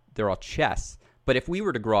all chess. But if we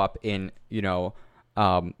were to grow up in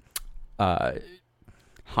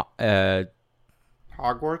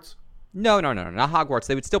Hogwarts? No, not Hogwarts.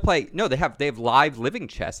 They would still play. No, they have live living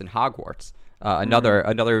chess in Hogwarts.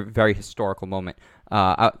 Another very historical moment.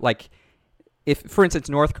 If, for instance,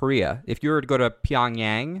 North Korea, if you were to go to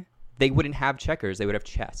Pyongyang, they wouldn't have checkers. They would have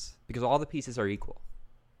chess, because all the pieces are equal.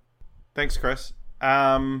 Thanks, Chris.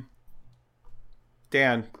 Dan,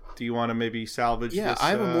 do you want to maybe salvage this? Yeah,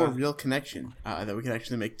 I have a more real connection that we can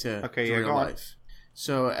actually make to real life.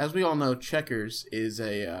 So, as we all know, Checkers is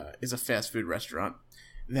a fast food restaurant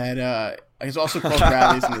that is also called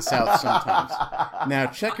Rallies in the South sometimes. Now,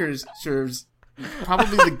 Checkers serves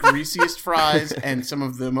probably the greasiest fries and some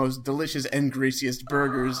of the most delicious and greasiest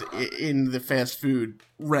burgers in the fast food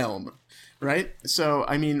realm, right? So,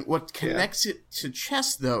 I mean, what connects it to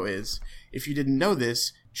chess, though, is, if you didn't know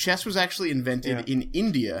this, chess was actually invented in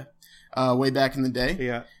India way back in the day.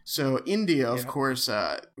 Yeah. So, India, of course,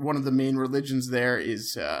 one of the main religions there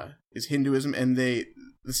is Hinduism, and the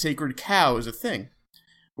sacred cow is a thing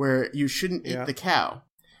where you shouldn't eat the cow.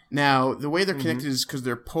 Now, the way they're connected is because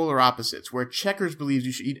they're polar opposites, where Checkers believes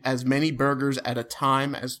you should eat as many burgers at a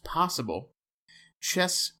time as possible.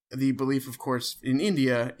 Chess, the belief, of course, in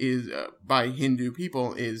India is by Hindu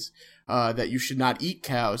people is that you should not eat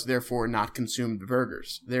cows, therefore not consume the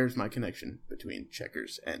burgers. There's my connection between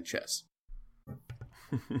Checkers and chess.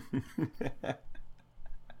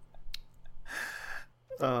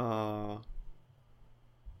 Oh,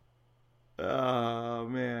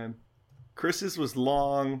 man. Chris's was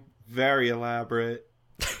long, very elaborate.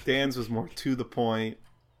 Dan's was more to the point.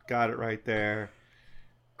 Got it right there.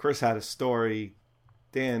 Chris had a story.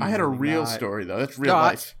 Dan, I had a real story though. That's real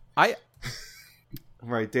life.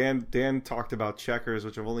 Right. Dan talked about Checkers,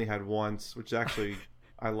 which I've only had once, which actually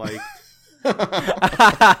I liked.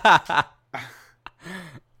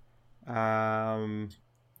 I'm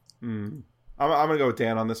gonna go with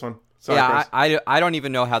Dan on this one. Sorry, yeah, Chris. I don't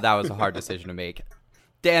even know how that was a hard decision to make.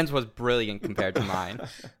 Dan's was brilliant compared to mine.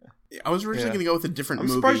 I was originally going to go with a different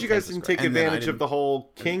movie. I'm surprised you guys didn't take advantage of the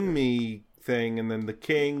whole King Me thing, and then the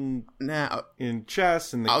king in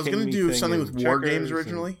chess, and the I was going to do something with War Games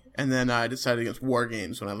originally, and then I decided against War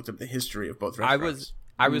Games when I looked up the history of both restaurants.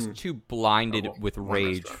 I was too blinded with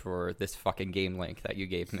rage for this fucking game link that you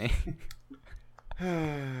gave me.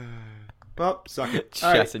 Well, suck it.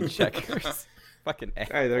 Chess and checkers. Fucking A. All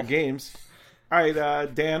right, they're games. All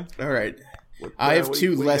right, Dan. All right. I have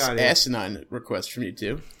two less asinine requests from you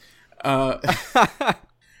two.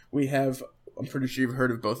 We have, I'm pretty sure you've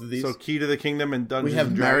heard of both of these. So Key to the Kingdom and Dungeons We have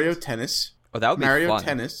and Mario Dragons. Tennis. Oh, that would be Mario fun.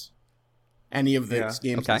 Tennis. Any of the games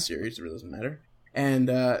in the series, it really doesn't matter. And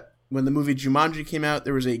when the movie Jumanji came out,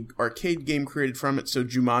 there was a arcade game created from it, so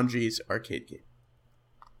Jumanji's arcade game.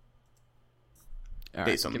 All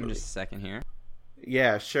right, give me just a second here.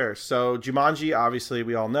 Yeah, sure. So Jumanji, obviously,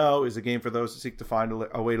 we all know, is a game for those who seek to find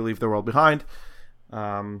a way to leave the world behind.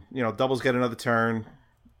 Doubles get another turn.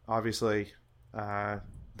 Obviously,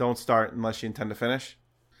 don't start unless you intend to finish.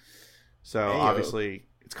 So obviously,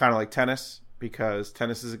 it's kind of like tennis, because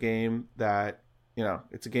tennis is a game that,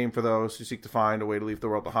 it's a game for those who seek to find a way to leave the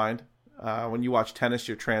world behind. When you watch tennis,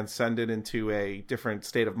 you're transcended into a different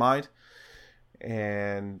state of mind,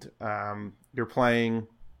 and you're playing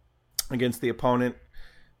against the opponent,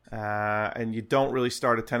 and you don't really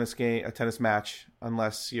start a tennis match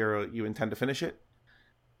unless you intend to finish it.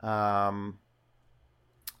 And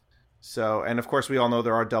of course we all know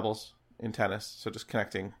there are doubles in tennis, so just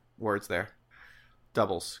connecting words there.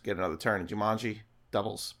 Doubles get another turn in Jumanji.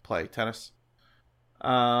 Doubles play tennis.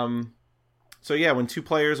 So yeah, when two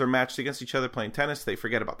players are matched against each other playing tennis, they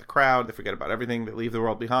forget about the crowd, they forget about everything, they leave the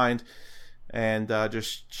world behind, and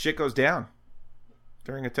just shit goes down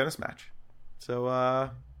during a tennis match. So,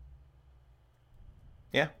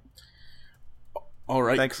 yeah. All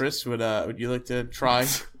right, thanks. Chris, would you like to try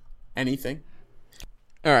anything?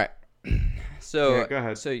 All right. So, go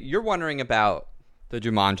ahead. So you're wondering about the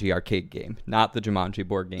Jumanji arcade game, not the Jumanji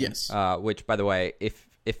board game. Yes. Which, by the way, if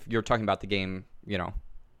you're talking about the game,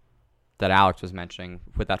 that Alex was mentioning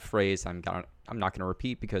with that phrase, I'm not going to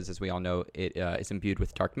repeat, because as we all know, it is imbued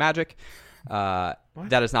with dark magic. That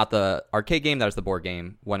is not the arcade game. That is the board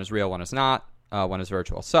game. One is real, one is not. One is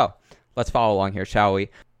virtual. So let's follow along here, shall we?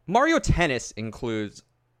 Mario Tennis includes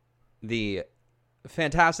the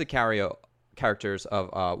fantastic characters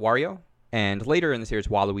of Wario, and later in the series,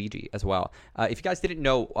 Waluigi as well. If you guys didn't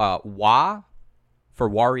know, Wa for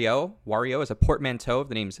Wario is a portmanteau of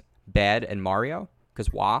the names Bad and Mario,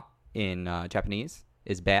 because Wa in Japanese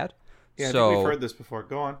is bad. Yeah, I think we've heard this before.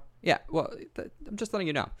 Go on. Yeah, well, I'm just letting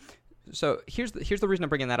you know. So here's the reason I'm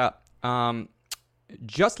bringing that up.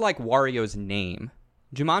 Just like Wario's name,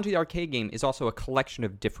 Jumanji the arcade game is also a collection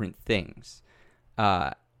of different things.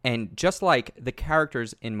 And just like the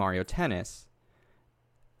characters in Mario Tennis,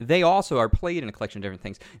 they also are played in a collection of different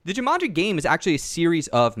things. The Jumanji game is actually a series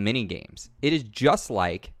of mini games. It is just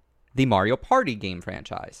like the Mario Party game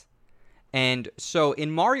franchise. And so in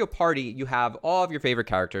Mario Party, you have all of your favorite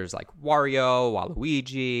characters like Wario,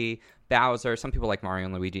 Waluigi, Bowser. Some people like Mario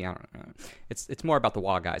and Luigi. I don't know. It's more about the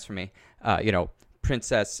Wah guys for me.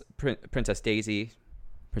 Princess Daisy,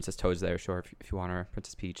 Princess Toad's there, sure, if you want her.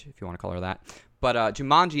 Princess Peach, if you want to call her that. But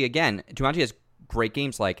Jumanji has great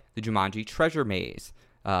games like the Jumanji Treasure Maze.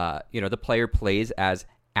 The player plays as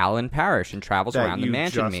Alan Parrish and travels around the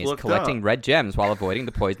mansion maze, collecting red gems while avoiding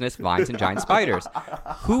the poisonous vines and giant spiders.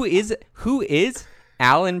 Who is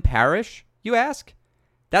Alan Parrish, you ask?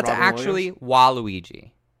 That's Robin actually Williams?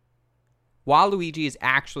 Waluigi. Waluigi is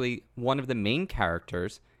actually one of the main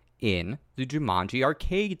characters in the Jumanji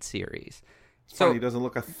arcade series. It's funny, he doesn't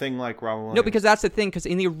look a thing like Robin Williams. No, because that's the thing, because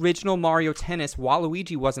in the original Mario Tennis,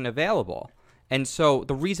 Waluigi wasn't available. And so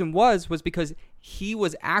the reason was because he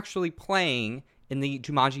was actually playing in the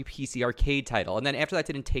Jumanji PC arcade title. And then after that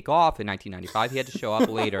didn't take off in 1995, he had to show up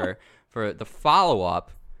later for the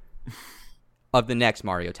follow-up of the next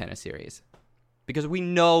Mario Tennis series. Because we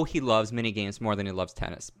know he loves minigames more than he loves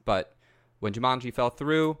tennis. But when Jumanji fell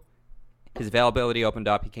through, his availability opened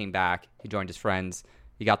up, he came back, he joined his friends,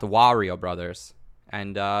 he got the Wario brothers,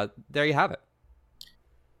 and there you have it.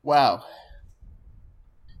 Wow.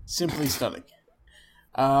 Simply stunning.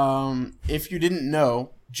 If you didn't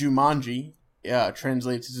know, Jumanji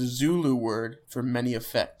translates as a Zulu word for many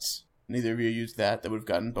effects. Neither of you used that. That would have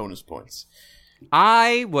gotten bonus points.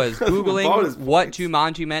 I was Googling what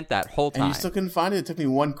Jumanji meant that whole time. And you still couldn't find it? It took me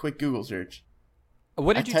one quick Google search.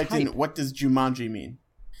 What did you type? I typed in, what does Jumanji mean?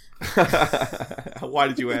 Why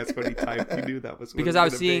did you ask what he typed? You knew that was because I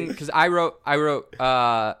was seeing, because I wrote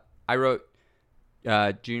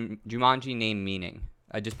Jumanji name meaning.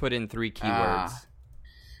 I just put in 3 keywords.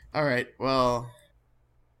 All right, well.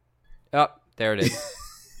 Oh, there it is.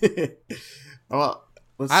 Well,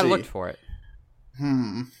 let's see. I looked for it.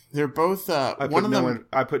 They're both.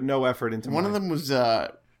 I put no effort into. One of them was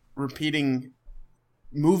repeating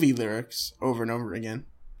movie lyrics over and over again,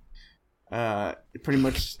 pretty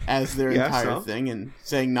much as their entire thing, and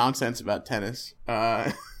saying nonsense about tennis.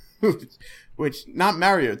 Which not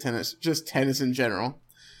Mario Tennis, just tennis in general.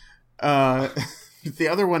 The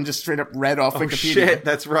other one just straight up read off Wikipedia. Shit,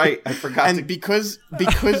 that's right. I forgot. And because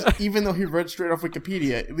even though he read straight off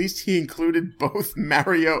Wikipedia, at least he included both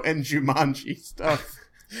Mario and Jumanji stuff.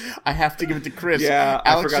 I have to give it to Chris. Yeah,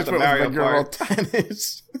 Alex I forgot the Mario part.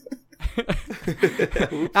 Tennis.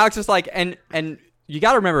 Alex is like, and you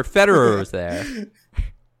got to remember Federer was there.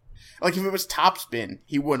 Like if it was topspin,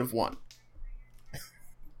 he wouldn't have won.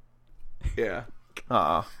 Yeah.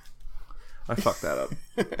 I fucked that up.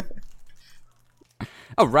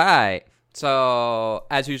 All right. So,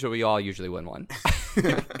 as usual, we all usually win one.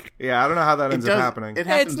 Yeah, I don't know how that ends up happening. It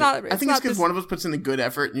happens. I think it's because one of us puts in a good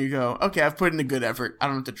effort, and you go, okay, I've put in a good effort. I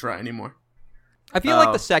don't have to try anymore. I feel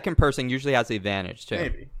like the second person usually has the advantage, too.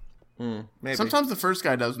 Maybe. Sometimes the first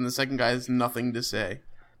guy does, and the second guy has nothing to say.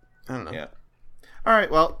 I don't know. Yeah. All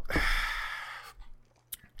right, well.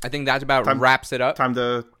 I think that about wraps it up. Time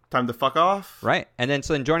to fuck off. Right. And then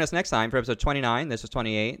join us next time for episode 29. This is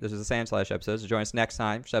 28. This is the Sand/episode. So join us next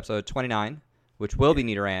time for episode 29, which will be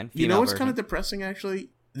Nidoran. You know what's kind of depressing, actually?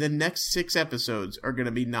 The next 6 episodes are going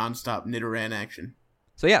to be nonstop Nidoran action.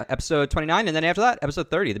 So yeah, episode 29, and then after that,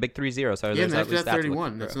 episode 30, the big 30. So yeah, and after that,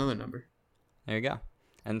 31. That's another number. There you go.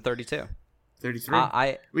 And 32. 33.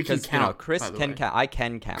 We can count. Chris can count. I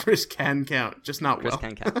can count. Chris can count, just not Chris well.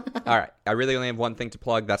 Can count. All right. I really only have one thing to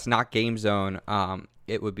plug. That's not Game Zone.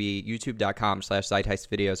 It would be youtube.com/Zeitheist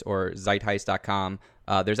videos or zeitheist.com.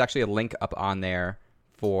 There's actually a link up on there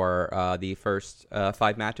for the first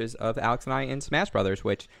 5 matches of Alex and I in Smash Brothers,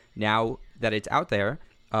 which now that it's out there,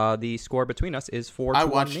 the score between us is 4-1. I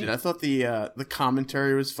watched it. I thought the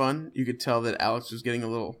commentary was fun. You could tell that Alex was getting a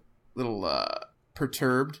little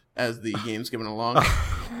perturbed as the game's going along.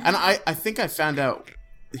 And I think I found out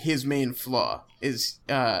his main flaw is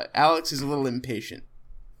Alex is a little impatient.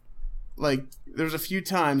 Like, there was a few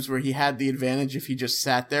times where he had the advantage if he just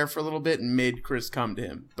sat there for a little bit and made Chris come to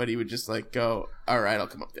him. But he would just, like, go, all right, I'll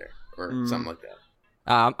come up there. Or something like that.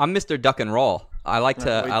 I'm Mr. Duck and Roll. I like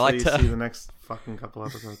to see the next fucking couple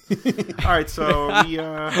episodes. All right, so we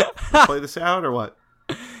play this out or what?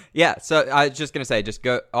 Yeah, so I was just going to say, just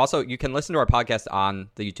go. Also, you can listen to our podcast on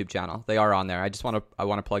the YouTube channel. They are on there. I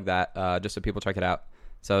want to plug that just so people check it out.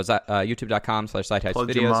 So it's youtube.com/Zeitheist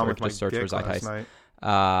videos or just search for Zeitheist.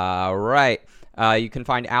 Right. You can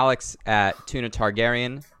find Alex at Tuna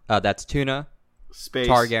Targaryen. That's Tuna Space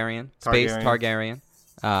Targaryen. Space Targaryen.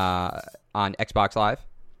 On Xbox Live.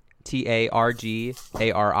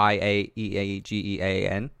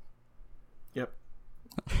 TARGARIAEAGEAN. Yep.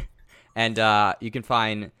 And you can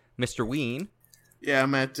find Mr. Ween. Yeah,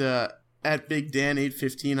 I'm at Big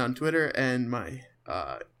Dan815 on Twitter, and my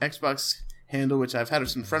Xbox handle, which I've had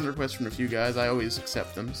some friend requests from a few guys. I always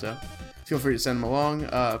accept them, so feel free to send them along.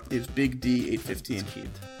 Is Big D815.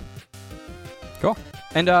 Cool.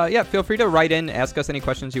 And feel free to write in, ask us any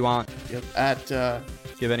questions you want. Yep.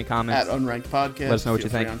 Give any comments. At Unranked Podcast. Let us know what you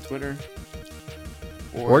think on Twitter.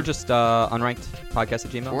 Or just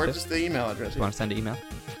unrankedpodcast@gmail.com. Or just the email address. If you want to send an email.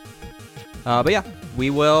 But yeah,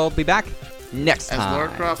 we will be back next time. As Laura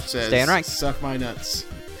Croft says, stay unranked. Suck my nuts.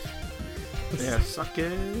 Yeah, suck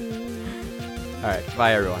it. All right.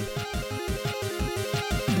 Bye, everyone.